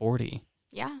 40.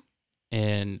 Yeah.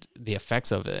 And the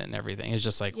effects of it and everything. It's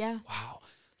just like, wow.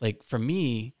 Like for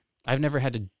me, I've never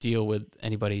had to deal with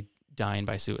anybody dying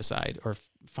by suicide or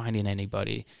finding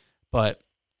anybody, but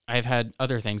I've had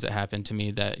other things that happened to me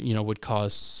that, would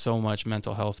cause so much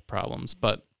mental health problems.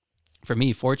 But for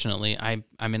me, fortunately, I'm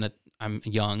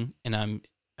young and I'm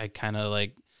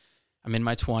in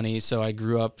my 20s. So I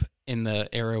grew up in the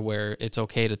era where it's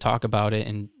okay to talk about it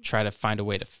and try to find a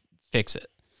way to fix it.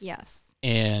 Yes.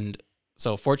 And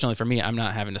so fortunately for me, I'm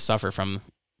not having to suffer from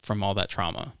all that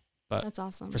trauma. But that's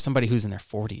awesome. For somebody who's in their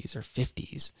 40s or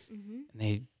 50s,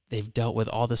 and they've dealt with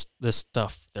all this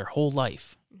stuff their whole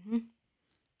life,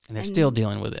 and they're still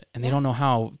dealing with it, and they don't know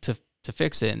how to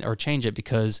fix it or change it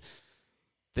because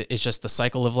it's just the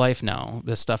cycle of life now.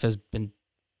 This stuff has been,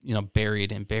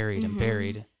 buried and buried and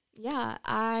buried. Yeah,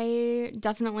 I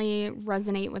definitely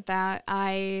resonate with that.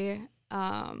 I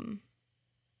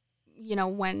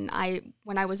when I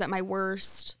was at my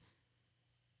worst,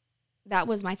 that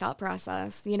was my thought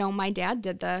process. My dad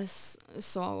did this,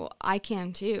 so I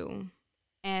can too.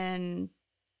 And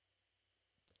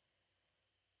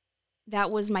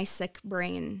that was my sick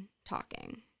brain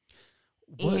talking.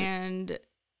 What? And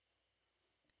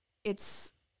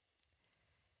it's,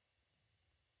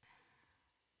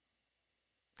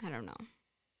 I don't know.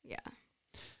 Yeah.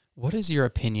 What is your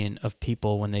opinion of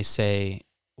people when they say,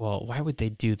 well, why would they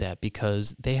do that?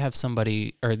 Because they have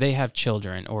somebody, or they have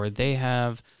children, or they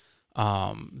have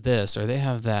this, or they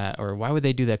have that, or why would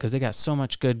they do that? Because they got so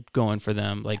much good going for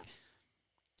them. Like,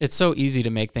 it's so easy to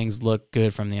make things look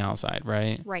good from the outside,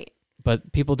 right? Right.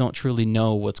 But people don't truly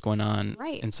know what's going on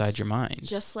inside your mind.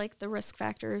 Just like the risk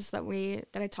factors that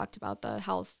I talked about, the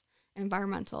health,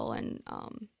 environmental, and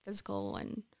physical,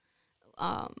 and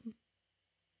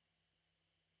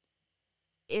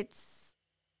it's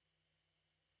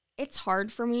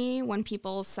hard for me when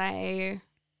people say,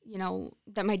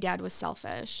 that my dad was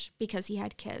selfish because he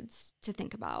had kids to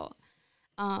think about.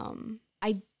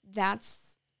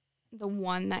 That's the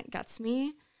one that gets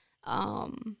me.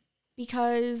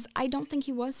 Because I don't think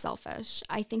he was selfish.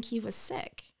 I think he was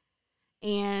sick.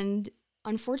 And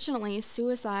unfortunately,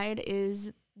 suicide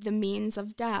is the means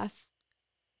of death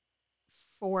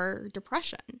for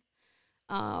depression.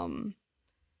 And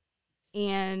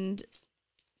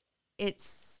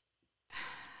it's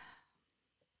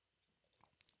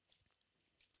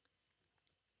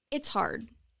hard.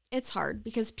 It's hard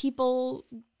because people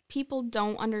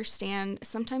don't understand.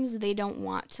 Sometimes they don't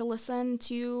want to listen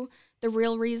to the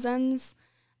real reasons,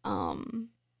 but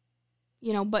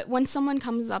when someone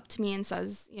comes up to me and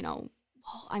says, oh,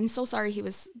 I'm so sorry he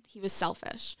was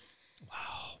selfish. Wow.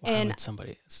 Why would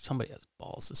somebody has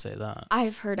balls to say that?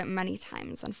 I've heard it many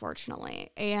times,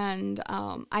 unfortunately. And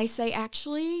I say,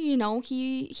 actually,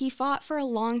 he fought for a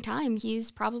long time. He's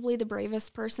probably the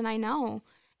bravest person I know.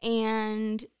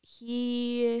 And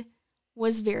he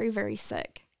was very, very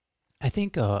sick. I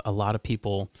think a lot of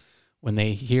people, when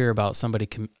they hear about somebody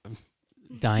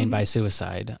dying by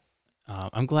suicide,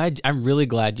 I'm really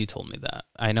glad you told me that.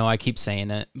 I know I keep saying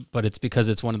it, but it's because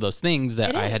it's one of those things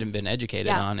that I hadn't been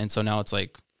educated on. And so now it's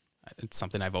like, it's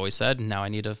something I've always said, and now I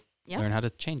need to learn how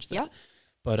to change that. Yep.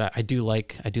 But I do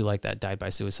like that died by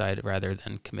suicide rather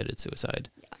than committed suicide.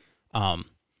 Yeah.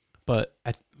 But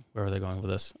where are they going with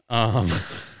this? I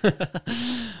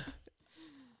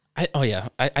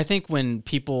think when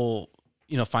people,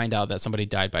 find out that somebody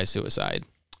died by suicide,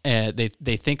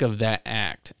 they think of that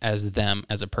act as them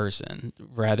as a person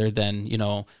rather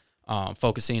than,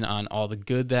 focusing on all the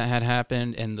good that had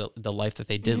happened and the life that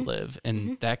they did live.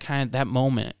 And that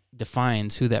moment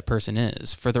defines who that person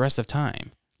is for the rest of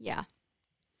time. Yeah.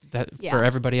 For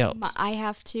everybody else. I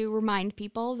have to remind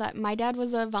people that my dad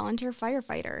was a volunteer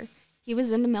firefighter. He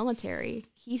was in the military.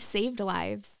 He saved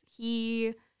lives.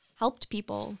 He helped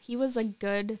people. He was a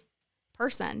good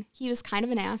person. He was kind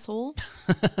of an asshole.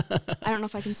 I don't know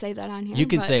if I can say that on here. You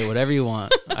can say whatever you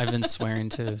want. I've been swearing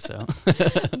too, so.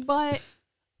 But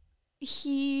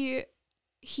he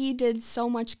did so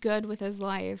much good with his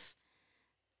life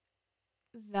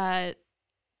that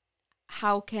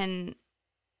how can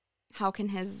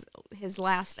his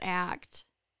last act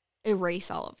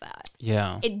erase all of that?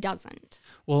 Yeah. It doesn't.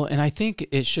 Well, and I think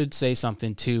it should say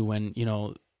something too when,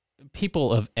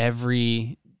 people of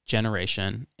every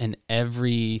generation and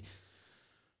every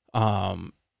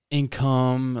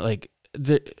income,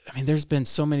 there's been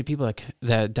so many people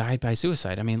that died by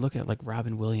suicide. I mean, look at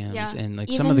Robin Williams and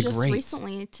even some of the just greats.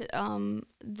 Recently,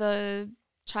 the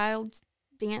child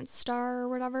dance star or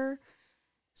whatever,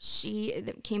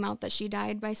 it came out that she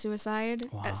died by suicide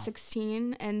at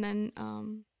 16, and then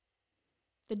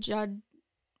the judge.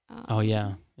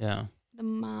 The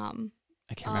mom.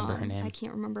 I can't remember her name. I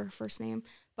can't remember her first name,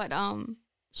 but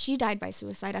she died by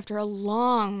suicide after a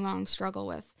long, long struggle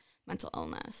with mental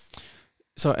illness.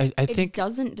 So I think it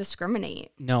doesn't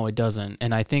discriminate. No, it doesn't,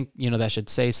 and I think that should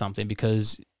say something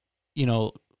because,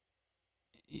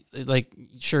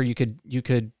 sure you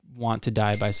could want to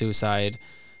die by suicide,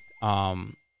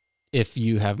 if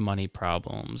you have money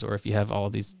problems or if you have all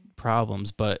these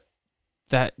problems, but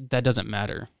that doesn't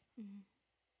matter.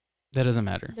 That doesn't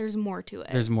matter. There's more to it.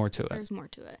 There's more to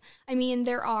it. I mean,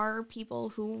 there are people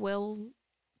who will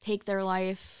take their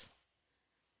life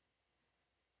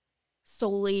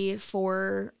solely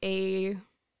for a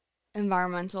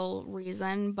environmental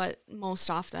reason, but most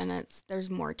often there's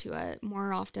more to it.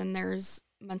 More often there's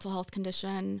mental health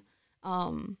condition.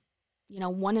 1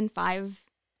 in 5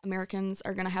 Americans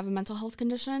are going to have a mental health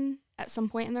condition at some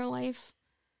point in their life.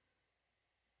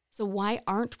 So why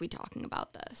aren't we talking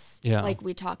about this? Yeah. Like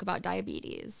we talk about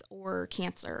diabetes or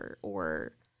cancer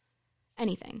or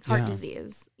anything, heart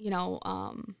disease,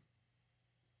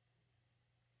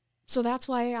 So that's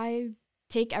why I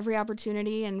take every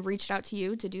opportunity and reached out to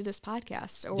you to do this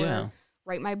podcast or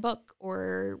write my book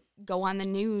or go on the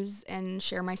news and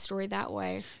share my story that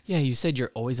way. Yeah, you said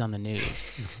you're always on the news.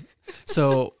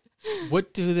 So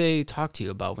what do they talk to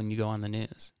you about when you go on the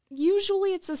news?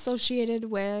 Usually it's associated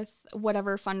with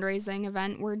whatever fundraising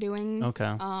event we're doing.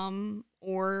 Okay.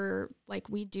 Or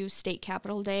we do State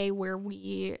Capitol Day where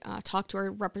we talk to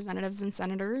our representatives and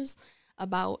senators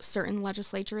about certain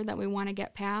legislature that we want to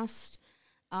get passed.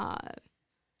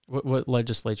 What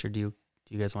legislature do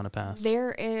you guys want to pass?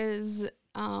 There is,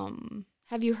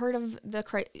 have you heard of the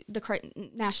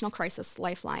National Crisis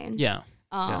Lifeline? Yeah.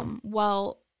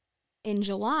 Well, in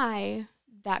July,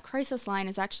 that crisis line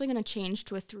is actually going to change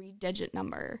to a 3-digit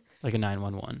number. Like a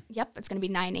 911. Yep, it's going to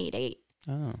be 988.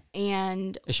 Oh.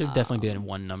 And it should definitely be in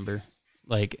one number,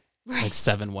 like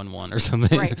 711 or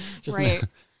something. Right. Just right.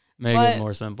 make it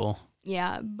more simple.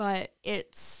 Yeah, but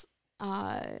it's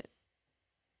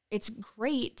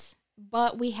great,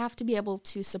 but we have to be able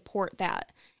to support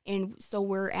that. And so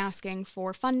we're asking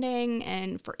for funding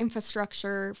and for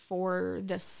infrastructure for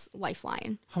this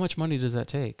lifeline. How much money does that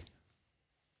take?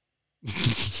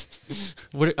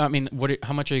 How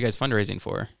much are you guys fundraising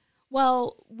for?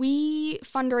 Well, we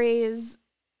fundraise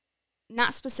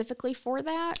not specifically for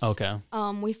that. Okay.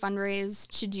 We fundraise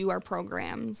to do our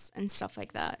programs and stuff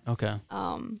like that. Okay.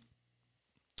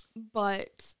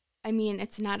 But I mean,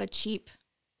 it's not a cheap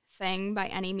thing by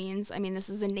any means. I mean, this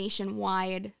is a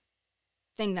nationwide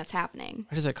thing that's happening.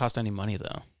 Why does that cost any money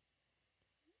though?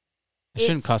 It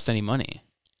shouldn't cost any money.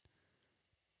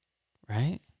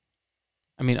 Right?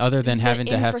 I mean, other than having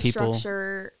to have people.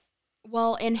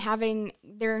 Well,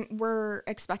 we're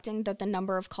expecting that the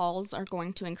number of calls are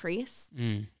going to increase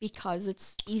because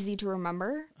it's easy to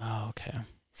remember. Oh, okay.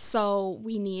 So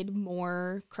we need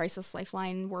more crisis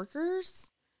lifeline workers.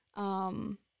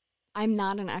 I'm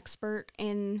not an expert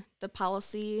in the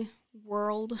policy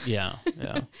world. Yeah.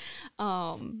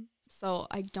 So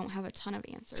I don't have a ton of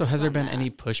answers. So has there been any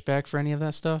pushback for any of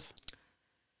that stuff?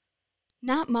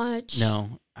 Not much.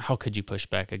 No. How could you push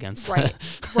back against that?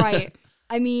 Right.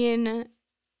 I mean,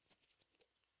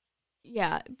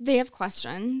 Yeah, they have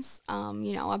questions,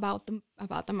 about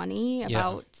the money, Yeah.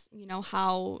 about,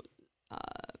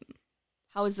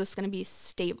 how is this going to be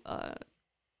stable,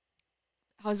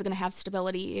 how is it going to have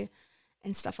stability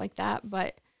and stuff like that.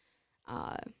 But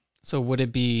So would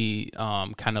it be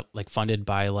kind of like funded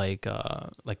by like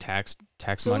tax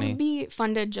so it money? would be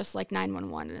funded just like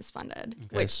 911 is funded,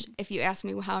 Okay. which if you ask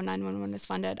me how 911 is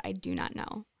funded, I do not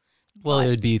know. Well, it But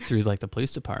would be through like the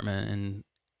police department and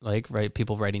like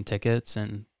people writing tickets,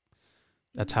 and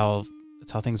that's how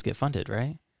things get funded,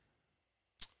 right?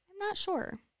 I'm not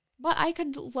sure. But I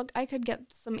could get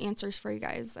some answers for you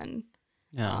guys and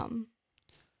Yeah.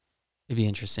 It'd be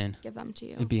interesting. give them to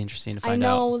you. It'd be interesting to I find out.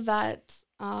 know that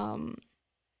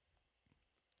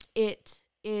it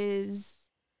is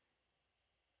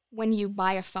when you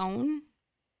buy a phone,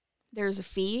 there's a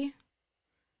fee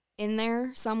in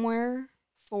there somewhere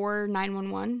for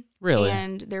 911. Really?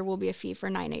 And there will be a fee for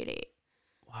 988.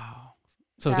 Wow.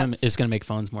 So That's it's gonna make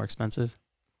phones more expensive?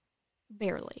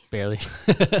 barely. Barely.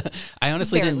 I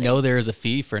honestly didn't Barely. know there was a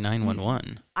fee for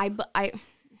 911.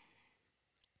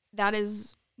 That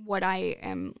is what I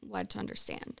am led to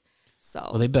understand. So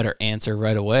Well, they better answer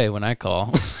right away when I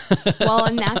call. well,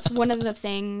 and that's one of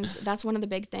the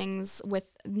big things with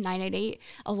 988.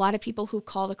 A lot of people who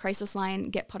call the crisis line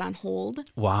get put on hold.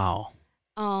 Wow.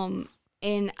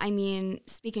 And I mean,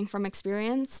 speaking from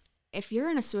experience, if you're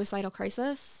in a suicidal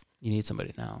crisis, You need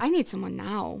somebody now. I need someone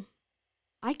now.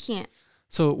 I can't.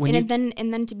 So when And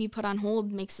then to be put on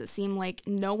hold makes it seem like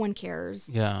no one cares.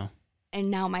 Yeah. And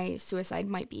now my suicide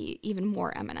might be even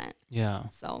more imminent. Yeah.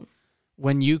 So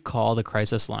When you call the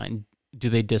crisis line, do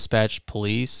they dispatch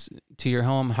police to your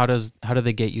home? How do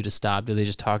they get you to stop? Do they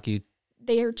just talk you?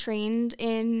 they are trained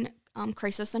in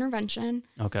crisis intervention.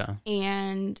 Okay.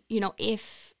 And,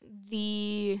 if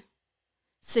the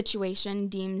situation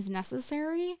deems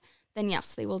necessary, then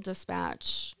yes, they will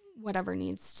dispatch whatever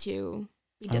needs to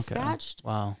be dispatched.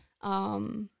 Wow.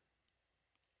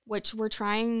 Which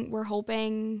we're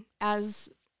hoping as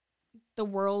the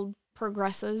world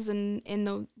progresses in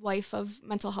the life of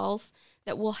mental health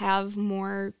that we'll have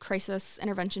more crisis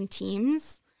intervention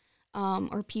teams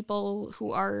or people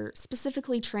who are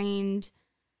specifically trained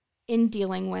in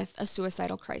dealing with a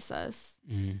suicidal crisis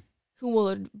who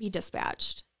will be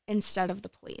dispatched instead of the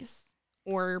police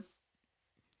or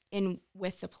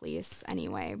with the police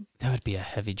anyway. That would be a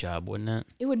heavy job, wouldn't it?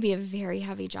 It would be a very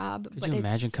heavy job. Could you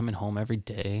imagine coming home every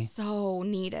day? So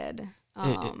needed.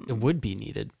 It would be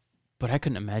needed, but I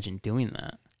couldn't imagine doing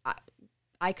that.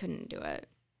 I couldn't do it.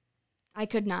 I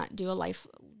could not be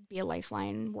a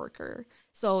lifeline worker.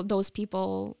 So those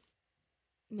people,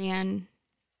 man,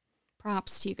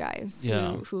 props to you guys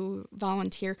who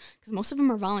volunteer, because most of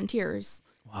them are volunteers.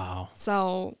 Wow.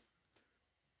 So,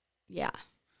 yeah.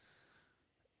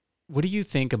 What do you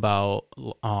think about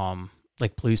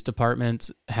like police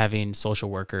departments having social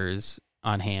workers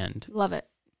on hand? Love it.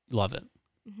 Love it.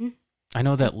 Mm-hmm. I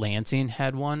know that Lansing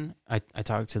had one. I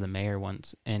talked to the mayor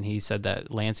once, and he said that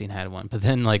Lansing had one. But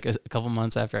then, like a couple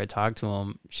months after I talked to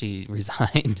him, she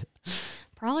resigned.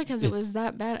 Probably because it was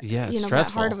that bad. Yeah, it's that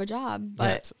stressful. hard of a job. But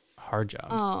Yeah, it's a hard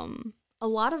job. A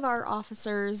lot of our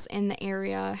officers in the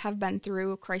area have been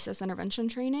through crisis intervention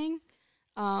training,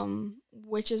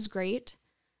 which is great.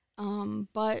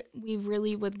 But we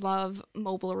really would love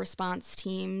mobile response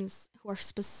teams who are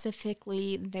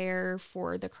specifically there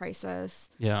for the crisis.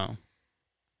 Yeah.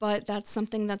 But that's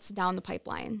something that's down the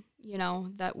pipeline,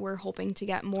 that we're hoping to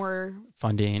get more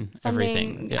Funding,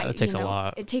 everything. Yeah, it takes a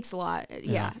lot. It takes a lot.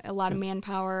 Yeah, a lot of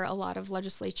manpower, a lot of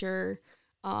legislature.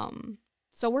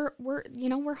 So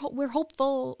we're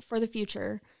hopeful for the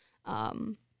future.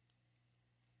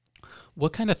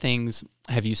 What kind of things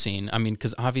have you seen? I mean,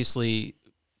 because obviously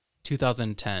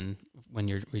 2010, when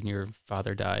your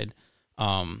father died,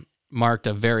 marked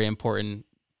a very important,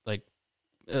 it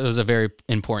was a very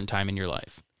important time in your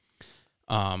life.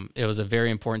 It was a very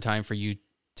important time for you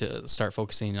to start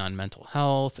focusing on mental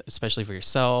health, especially for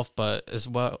yourself, but as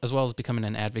well as becoming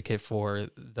an advocate for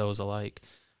those alike.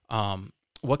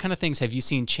 What kind of things have you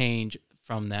seen change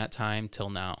from that time till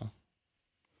now?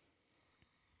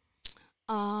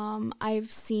 I've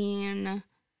seen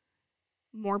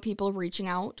more people reaching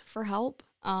out for help.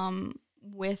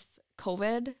 With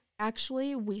COVID,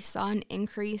 actually, we saw an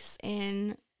increase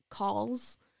in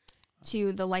calls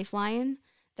to the Lifeline.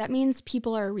 That means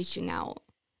people are reaching out,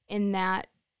 and that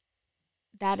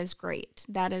is great.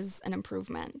 That is an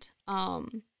improvement. I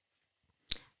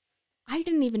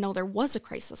didn't even know there was a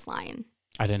crisis line.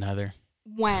 I didn't either.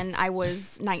 When I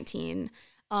was 19.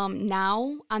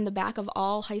 Now, on the back of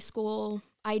all high school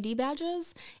ID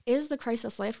badges is the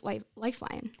Crisis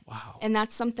Lifeline. Wow. And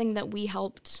that's something that we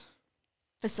helped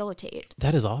facilitate.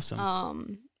 That is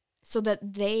awesome. So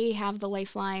that they have the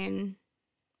lifeline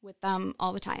with them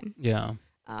all the time. Yeah.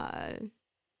 I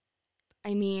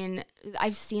mean,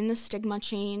 I've seen the stigma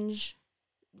change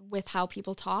with how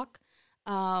people talk.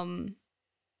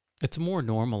 It's more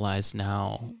normalized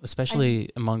now, especially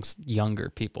amongst younger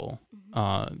people,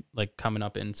 like coming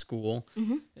up in school.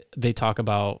 Mm-hmm. They talk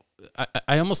about,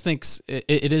 I almost think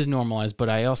it is normalized, but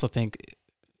I also think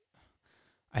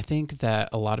that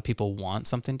a lot of people want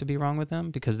something to be wrong with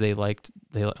them because they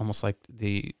almost like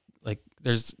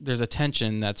there's a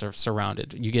tension that's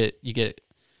surrounded. You get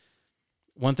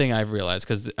one thing I've realized,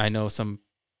 because I know some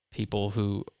people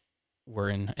who were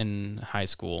in high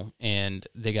school and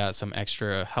they got some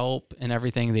extra help and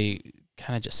everything. They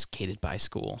kind of just skated by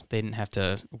school. They didn't have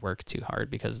to work too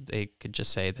hard because they could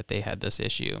just say that they had this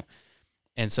issue.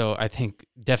 And so I think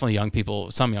definitely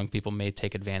some young people may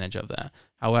take advantage of that.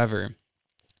 However,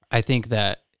 I think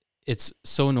that it's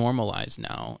so normalized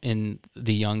now in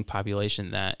the young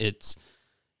population that it's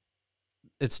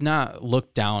not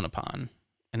looked down upon.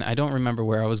 And I don't remember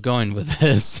where I was going with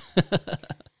this.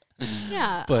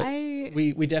 Yeah, but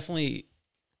we definitely,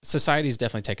 society's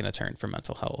definitely taken a turn for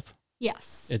mental health.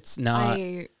 Yes. It's not.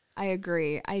 I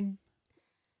agree. I'm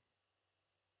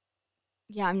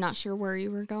not sure where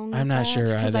you were going with I'm not sure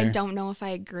because I either. don't know if I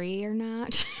agree or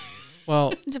not.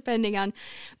 Well, depending on,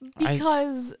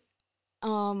 because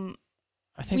I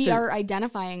think we are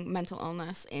identifying mental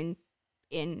illness in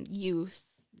youth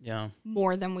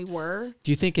more than we were.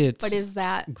 Do you think it's But is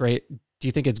that great? Do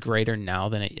you think it's greater now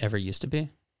than it ever used to be?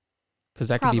 Because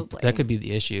that could be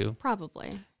the issue.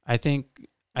 Probably. I think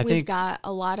we've got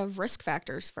a lot of risk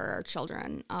factors for our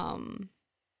children.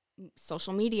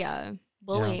 Social media,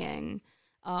 bullying,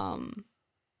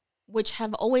 which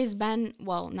have always been,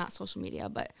 well, not social media,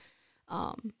 but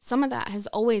some of that has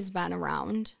always been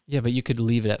around. Yeah, but you could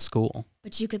leave it at school.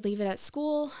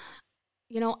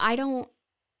 You know, I don't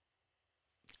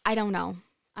know.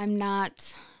 I'm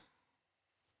not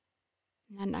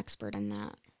an expert in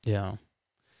that. Yeah.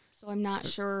 So I'm not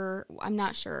sure.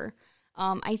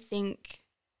 I think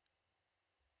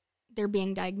they're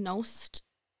being diagnosed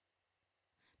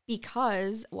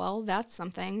because, well, that's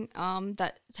something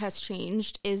that has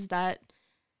changed, is that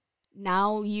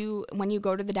now when you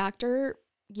go to the doctor,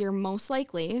 you're most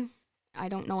likely, I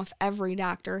don't know if every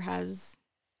doctor has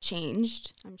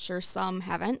changed, I'm sure some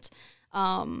haven't,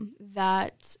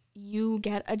 that you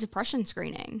get a depression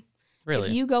screening. Really?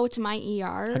 If you go to my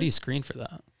ER. How do you screen for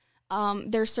that?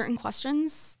 There's certain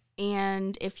questions,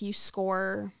 and if you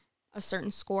score a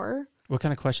certain score. What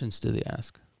kind of questions do they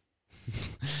ask?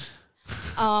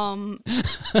 I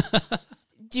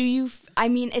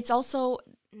mean, it's also,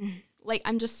 like,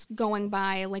 I'm just going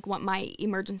by, like, what my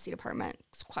emergency department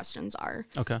questions are.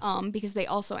 Okay. Because they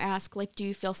also ask, like, do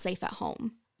you feel safe at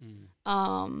home?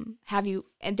 And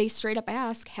they straight up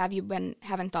ask, have you been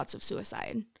having thoughts of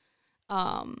suicide?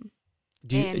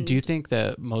 Do you think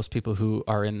that most people who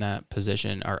are in that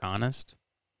position are honest?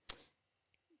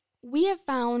 We have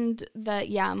found that,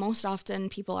 yeah, most often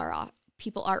people are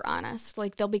honest.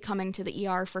 Like, they'll be coming to the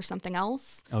ER for something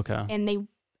else. Okay. And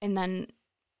then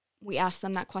we ask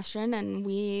them that question, and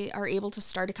we are able to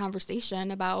start a conversation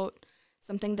about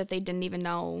something that they didn't even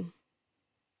know.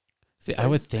 See, I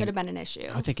would think could have been an issue.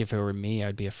 I think if it were me,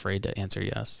 I'd be afraid to answer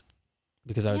yes,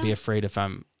 because I would be afraid if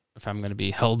I'm going to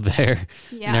be held there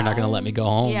and they're not going to let me go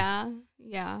home.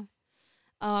 Yeah.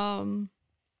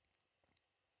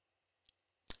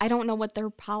 I don't know what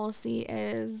their policy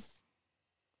is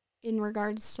in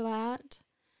regards to that.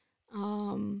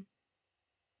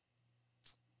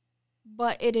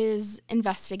 But it is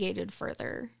investigated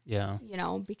further. Yeah. You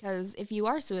know, because if you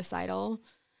are suicidal,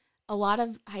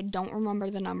 I don't remember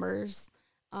the numbers,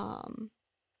 a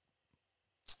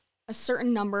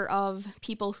certain number of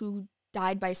people who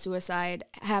died by suicide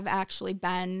have actually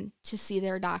been to see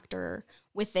their doctor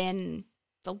within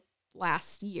the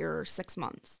last year or 6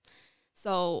 months.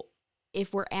 So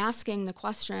if we're asking the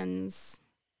questions,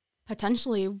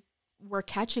 potentially we're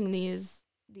catching these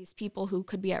people who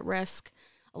could be at risk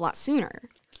a lot sooner.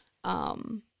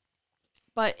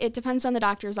 But it depends on the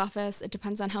doctor's office. It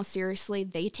depends on how seriously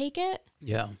they take it.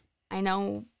 Yeah. I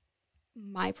know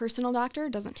my personal doctor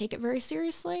doesn't take it very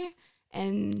seriously,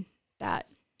 and that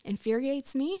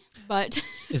infuriates me. But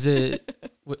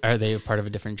are they a part of a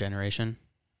different generation?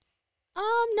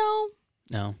 No.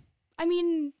 No. I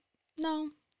mean,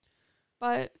 no.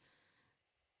 But,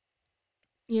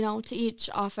 you know, to each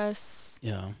office,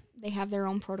 they have their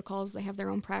own protocols, they have their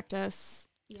own practice,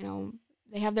 you know,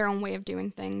 they have their own way of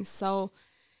doing things. So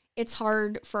it's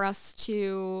hard for us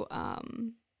to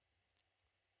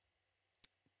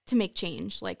make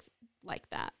change. Like, like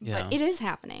that. Yeah. But it is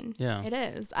happening. Yeah. It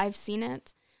is. I've seen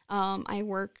it. I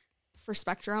work for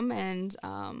Spectrum, and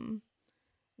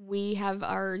we have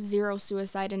our Zero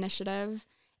Suicide Initiative,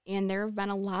 and there have been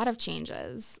a lot of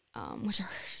changes, which are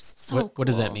so cool. What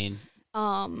does that mean?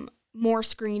 More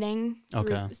screening.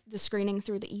 Okay. The screening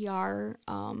through the ER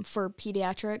for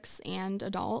pediatrics and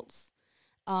adults.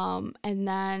 And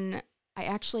then I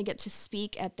actually get to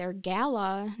speak at their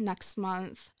gala next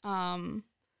month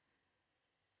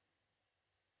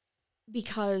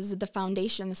because the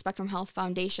foundation, the Spectrum Health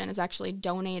Foundation, is actually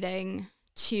donating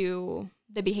to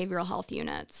the behavioral health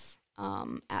units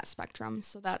at Spectrum.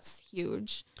 So that's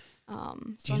huge.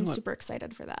 So I'm super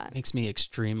excited for that. Makes me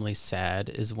extremely sad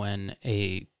is when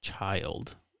a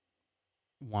child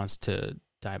wants to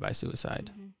die by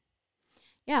suicide. Mm-hmm.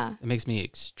 Yeah. It makes me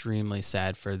extremely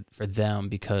sad for them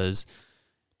because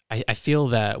I feel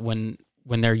that when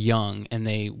they're young and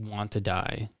they want to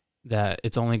die, that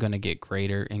it's only going to get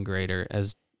greater and greater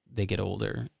as they get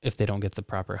older if they don't get the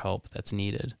proper help that's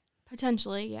needed.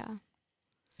 Potentially, yeah.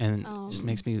 And it just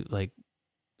makes me like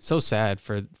so sad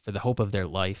for the hope of their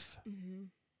life.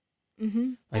 Mm-hmm. Mm-hmm.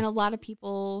 Like, and a lot of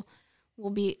people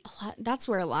will be, that's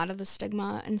where a lot of the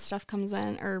stigma and stuff comes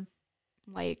in, or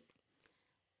like,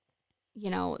 you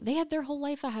know, they had their whole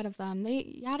life ahead of them. They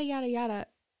yada, yada, yada.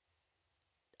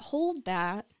 Hold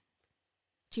that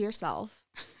to yourself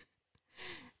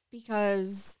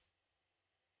because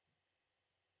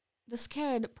this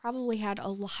kid probably had a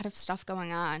lot of stuff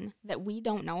going on that we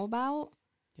don't know about.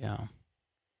 Yeah.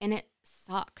 And it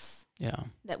sucks. Yeah.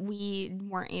 That we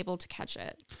weren't able to catch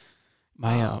it.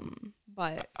 My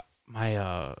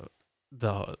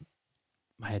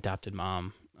adopted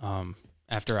mom,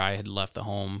 after I had left the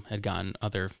home, had gotten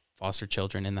other foster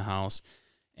children in the house,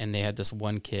 and they had this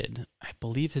one kid. I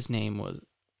believe his name was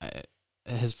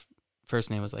his first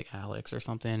name was like Alex or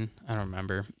something. I don't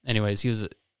remember. Anyways, he was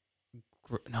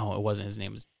no, it wasn't. His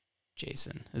name was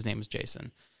Jason. His name was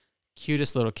Jason.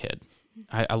 Cutest little kid.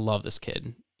 I love this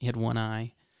kid. He had one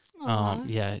eye.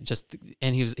 Yeah,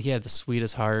 and he had the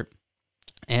sweetest heart.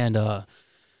 And when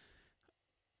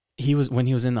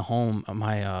he was in the home,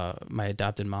 my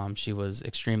adopted mom, she was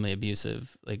extremely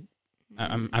abusive. Like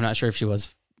I'm not sure if she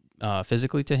was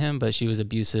physically to him, but she was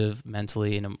abusive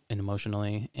mentally and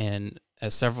emotionally. And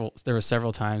there were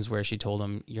several times where she told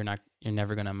him, you're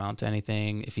never going to amount to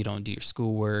anything if you don't do your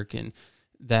schoolwork. And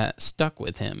that stuck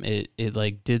with him. It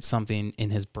like did something in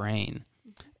his brain.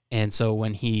 And so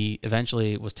when he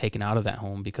eventually was taken out of that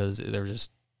home because there was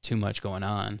just too much going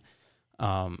on,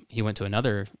 he went to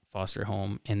another foster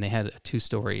home, and they had a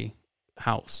 2-story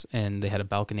house, and they had a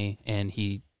balcony, and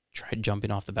he tried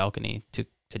jumping off the balcony to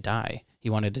die. He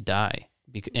wanted to die.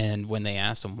 And when they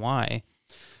asked him why,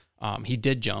 he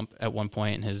did jump at one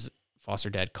point, and his foster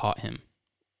dad caught him,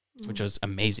 which was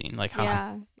amazing. Like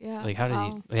how, like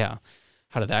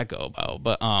how did that go about?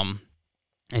 But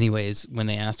anyways, when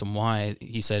they asked him why,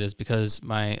 he said it's because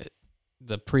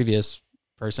the previous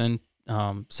person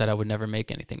said I would never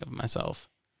make anything of myself.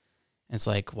 And it's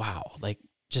like, wow, like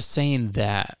just saying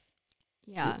that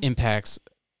impacts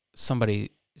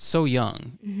somebody so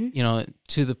young, you know,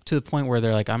 to the point where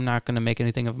they're like, I'm not going to make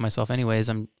anything of myself anyways.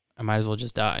 I might as well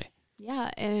just die.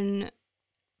 Yeah. And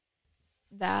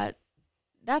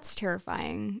that's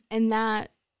terrifying. And that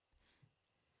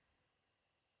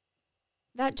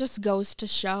just goes to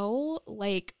show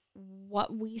like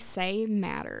what we say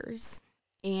matters.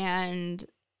 And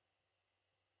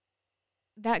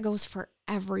that goes for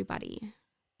everybody.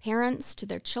 Parents to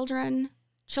their children,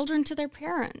 children to their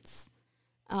parents,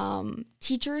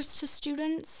 teachers to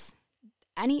students.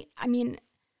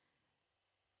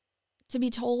 To be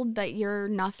told that you're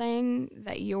nothing,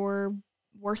 that you're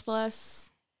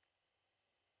worthless,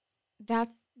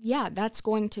 that's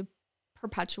going to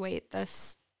perpetuate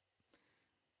this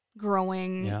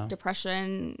growing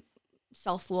depression,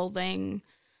 self-loathing,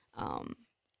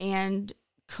 and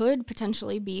could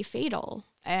potentially be fatal.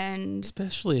 And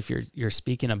especially if you're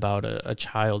speaking about a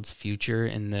child's future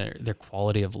and their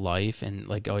quality of life, and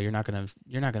like, oh, you're not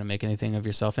gonna make anything of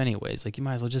yourself anyways. Like, you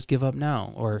might as well just give up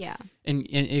now. Or and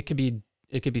it could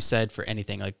be said for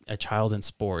anything, like a child in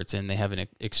sports, and they have an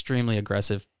extremely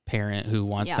aggressive parent who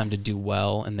wants them to do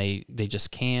well, and they just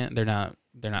can't. They're not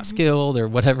skilled or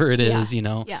whatever it is, you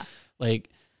know. Yeah. Like,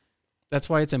 that's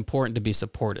why it's important to be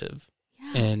supportive.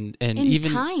 And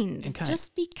even kind.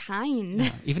 Just be kind.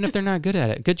 Yeah. Even if they're not good at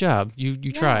it. Good job. You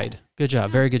tried. Good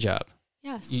job. Very good job.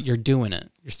 Yes. You're doing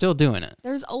it. You're still doing it.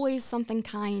 There's always something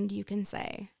kind you can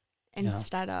say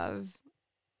instead of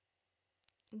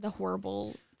the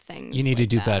horrible things. You need to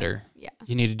do that. better. Yeah.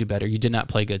 You need to do better. You did not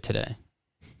play good today.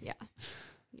 Yeah.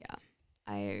 Yeah.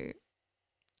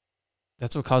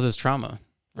 That's what causes trauma,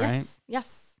 right?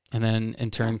 Yes. And then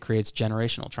in turn creates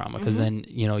generational trauma because Mm-hmm.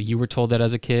 then, you were told that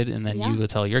as a kid and then Yeah. you will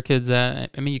tell your kids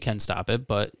that. I mean, you can stop it,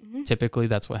 but Mm-hmm. typically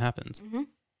that's what happens. Mm-hmm.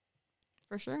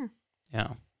 For sure.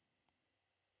 Yeah.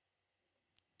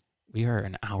 We are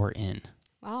an hour in.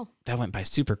 Wow. That went by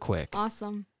super quick.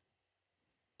 Awesome.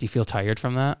 Do you feel tired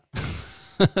from that?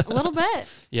 A little bit.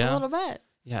 Yeah. A little bit.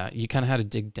 Yeah. You kind of had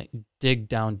to dig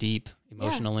down deep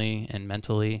emotionally and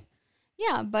mentally.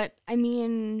 Yeah, but I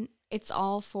mean, it's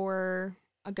all for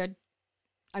a good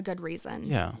reason.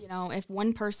 Yeah. If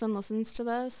one person listens to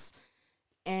this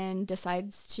and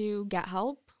decides to get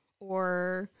help,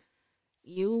 or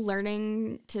you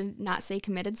learning to not say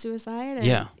committed suicide,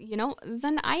 and,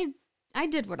 then I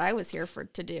did what I was here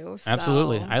to do. So,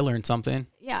 Absolutely. I learned something.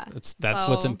 Yeah. That's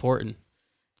what's important.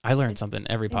 I learned something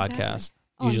every podcast.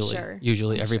 Exactly.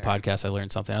 Usually every podcast I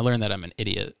learned something. I learned that I'm an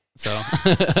idiot. So,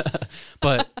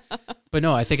 but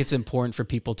no, I think it's important for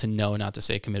people to know not to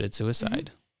say committed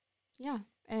suicide. Mm-hmm. Yeah.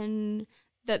 And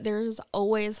that there's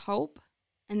always hope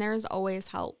and there's always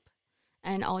help.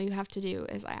 And all you have to do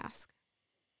is ask.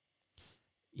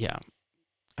 Yeah.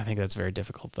 I think that's very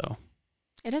difficult though.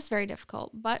 It is very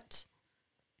difficult, but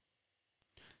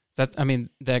and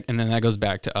then that goes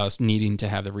back to us needing to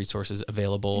have the resources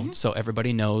available so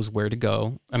everybody knows where to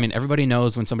go. I mean, everybody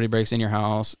knows when somebody breaks in your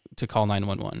house to call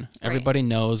 911. Right. Everybody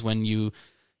knows when you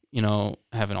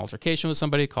have an altercation with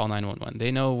somebody, call 911.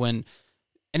 They know when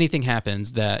anything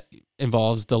happens that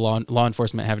involves the law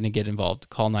enforcement having to get involved,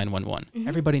 call 911. Mm-hmm.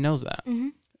 Everybody knows that. Mm-hmm.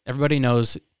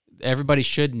 Everybody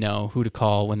should know who to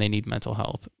call when they need mental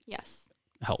health. Yes.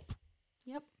 Help.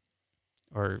 Yep.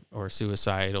 Or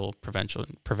suicidal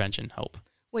prevention help.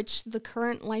 Which the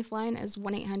current lifeline is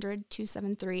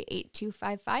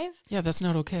 1-800-273-8255. Yeah, that's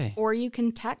not okay. Or you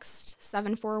can text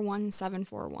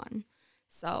 741-741.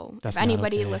 So that's if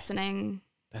anybody okay. listening,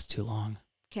 that's too long,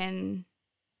 can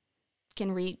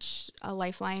reach a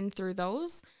lifeline through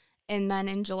those. And then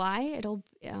in July it'll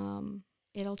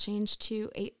change to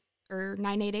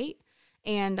 988.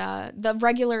 And the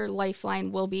regular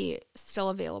lifeline will be still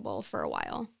available for a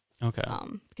while. Okay.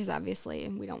 Because obviously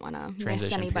we don't want to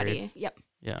miss anybody. Period. Yep.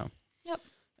 Yeah. Yep.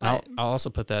 I'll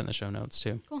also put that in the show notes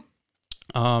too. Cool.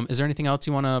 Is there anything else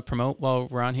you want to promote while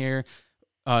we're on here?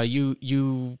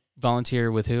 You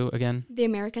volunteer with who again? The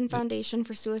American Foundation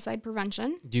for Suicide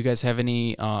Prevention. Do you guys have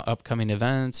any upcoming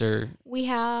events or? We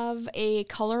have a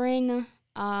coloring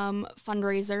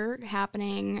fundraiser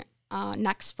happening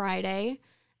next Friday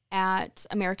at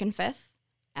American Fifth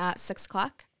at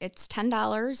 6:00. It's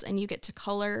 $10 and you get to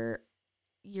color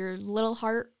your little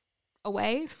heart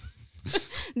away.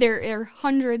 There are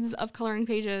hundreds of coloring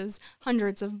pages,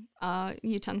 hundreds of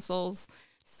utensils.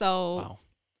 So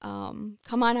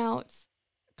come on out,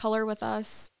 color with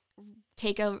us,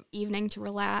 take an evening to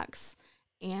relax,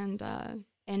 and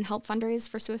help fundraise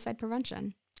for suicide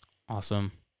prevention.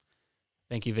 Awesome.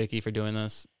 Thank you, Vicky, for doing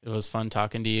this. It was fun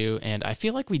talking to you, and I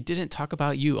feel like we didn't talk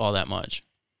about you all that much.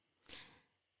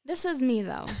 This is me,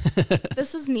 though.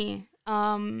 This is me.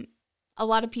 A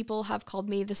lot of people have called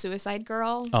me the suicide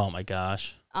girl. Oh my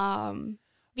gosh.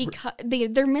 Because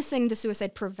they're missing the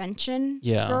suicide prevention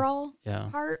girl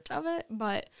part of it.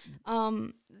 But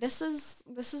this is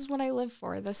what I live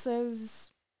for. This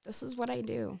is what I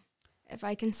do. If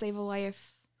I can save a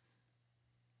life,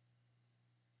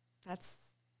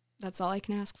 that's all I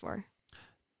can ask for.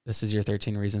 This is your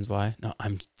 13 Reasons Why? No,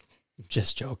 I'm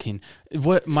just joking.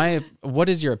 What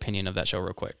is your opinion of that show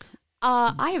real quick?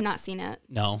 I have not seen it.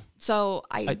 No. So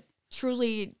I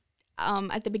truly,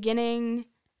 at the beginning,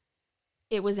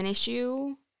 it was an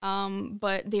issue,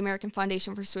 but the American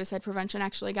Foundation for Suicide Prevention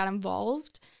actually got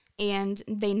involved, and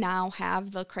they now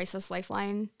have the crisis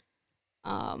lifeline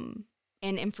and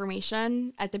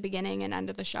information at the beginning and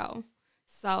end of the show.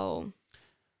 So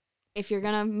if you're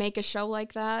going to make a show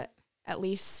like that, at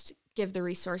least give the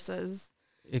resources.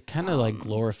 It kind of like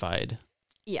glorified.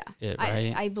 Yeah. It,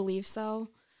 right? I believe so.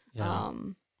 Yeah.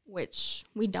 Which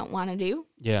we don't want to do.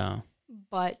 Yeah.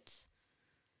 But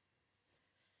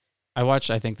I watched,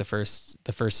 I think, the first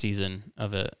season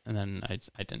of it, and then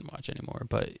I didn't watch anymore.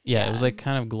 But yeah, it was like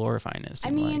kind of glorifying it.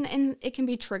 I mean, and it can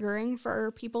be triggering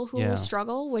for people who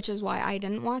struggle, which is why I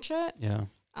didn't watch it. Yeah.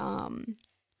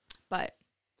 But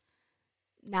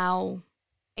now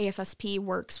AFSP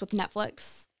works with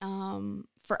Netflix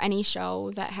for any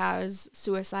show that has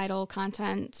suicidal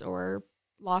content or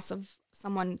loss of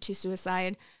someone to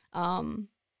suicide. AFSP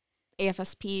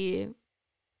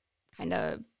kind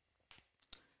of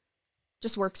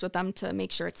just works with them to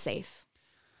make sure it's safe.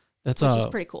 Which is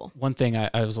pretty cool. One thing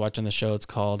I was watching the show, it's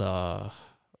called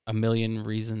A Million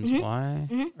Reasons Mhm. Why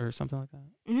Mhm. or something like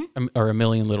that. Mhm. Or A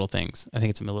Million Little Things. I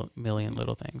think it's Million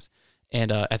Little Things.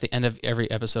 And at the end of every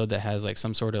episode that has like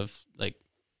some sort of like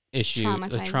issue, a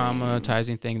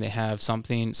traumatizing thing, they have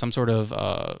something, some sort of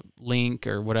link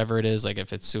or whatever it is. Like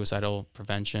if it's suicidal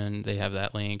prevention, they have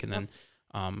that link, and Yep.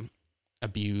 then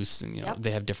abuse, and Yep.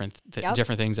 they have different Yep.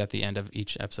 different things at the end of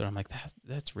each episode. I'm like,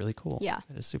 that's really cool. Yeah.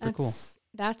 That is super cool.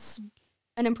 That's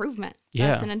an improvement. Yeah.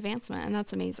 That's an advancement, and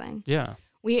that's amazing. Yeah.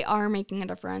 We are making a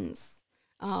difference.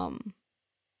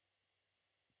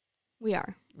 We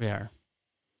are. We are.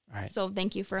 All right. So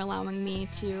thank you for allowing me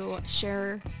to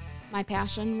share my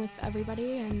passion with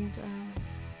everybody, and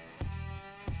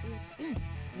see you soon.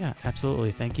 Yeah,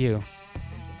 absolutely. Thank you.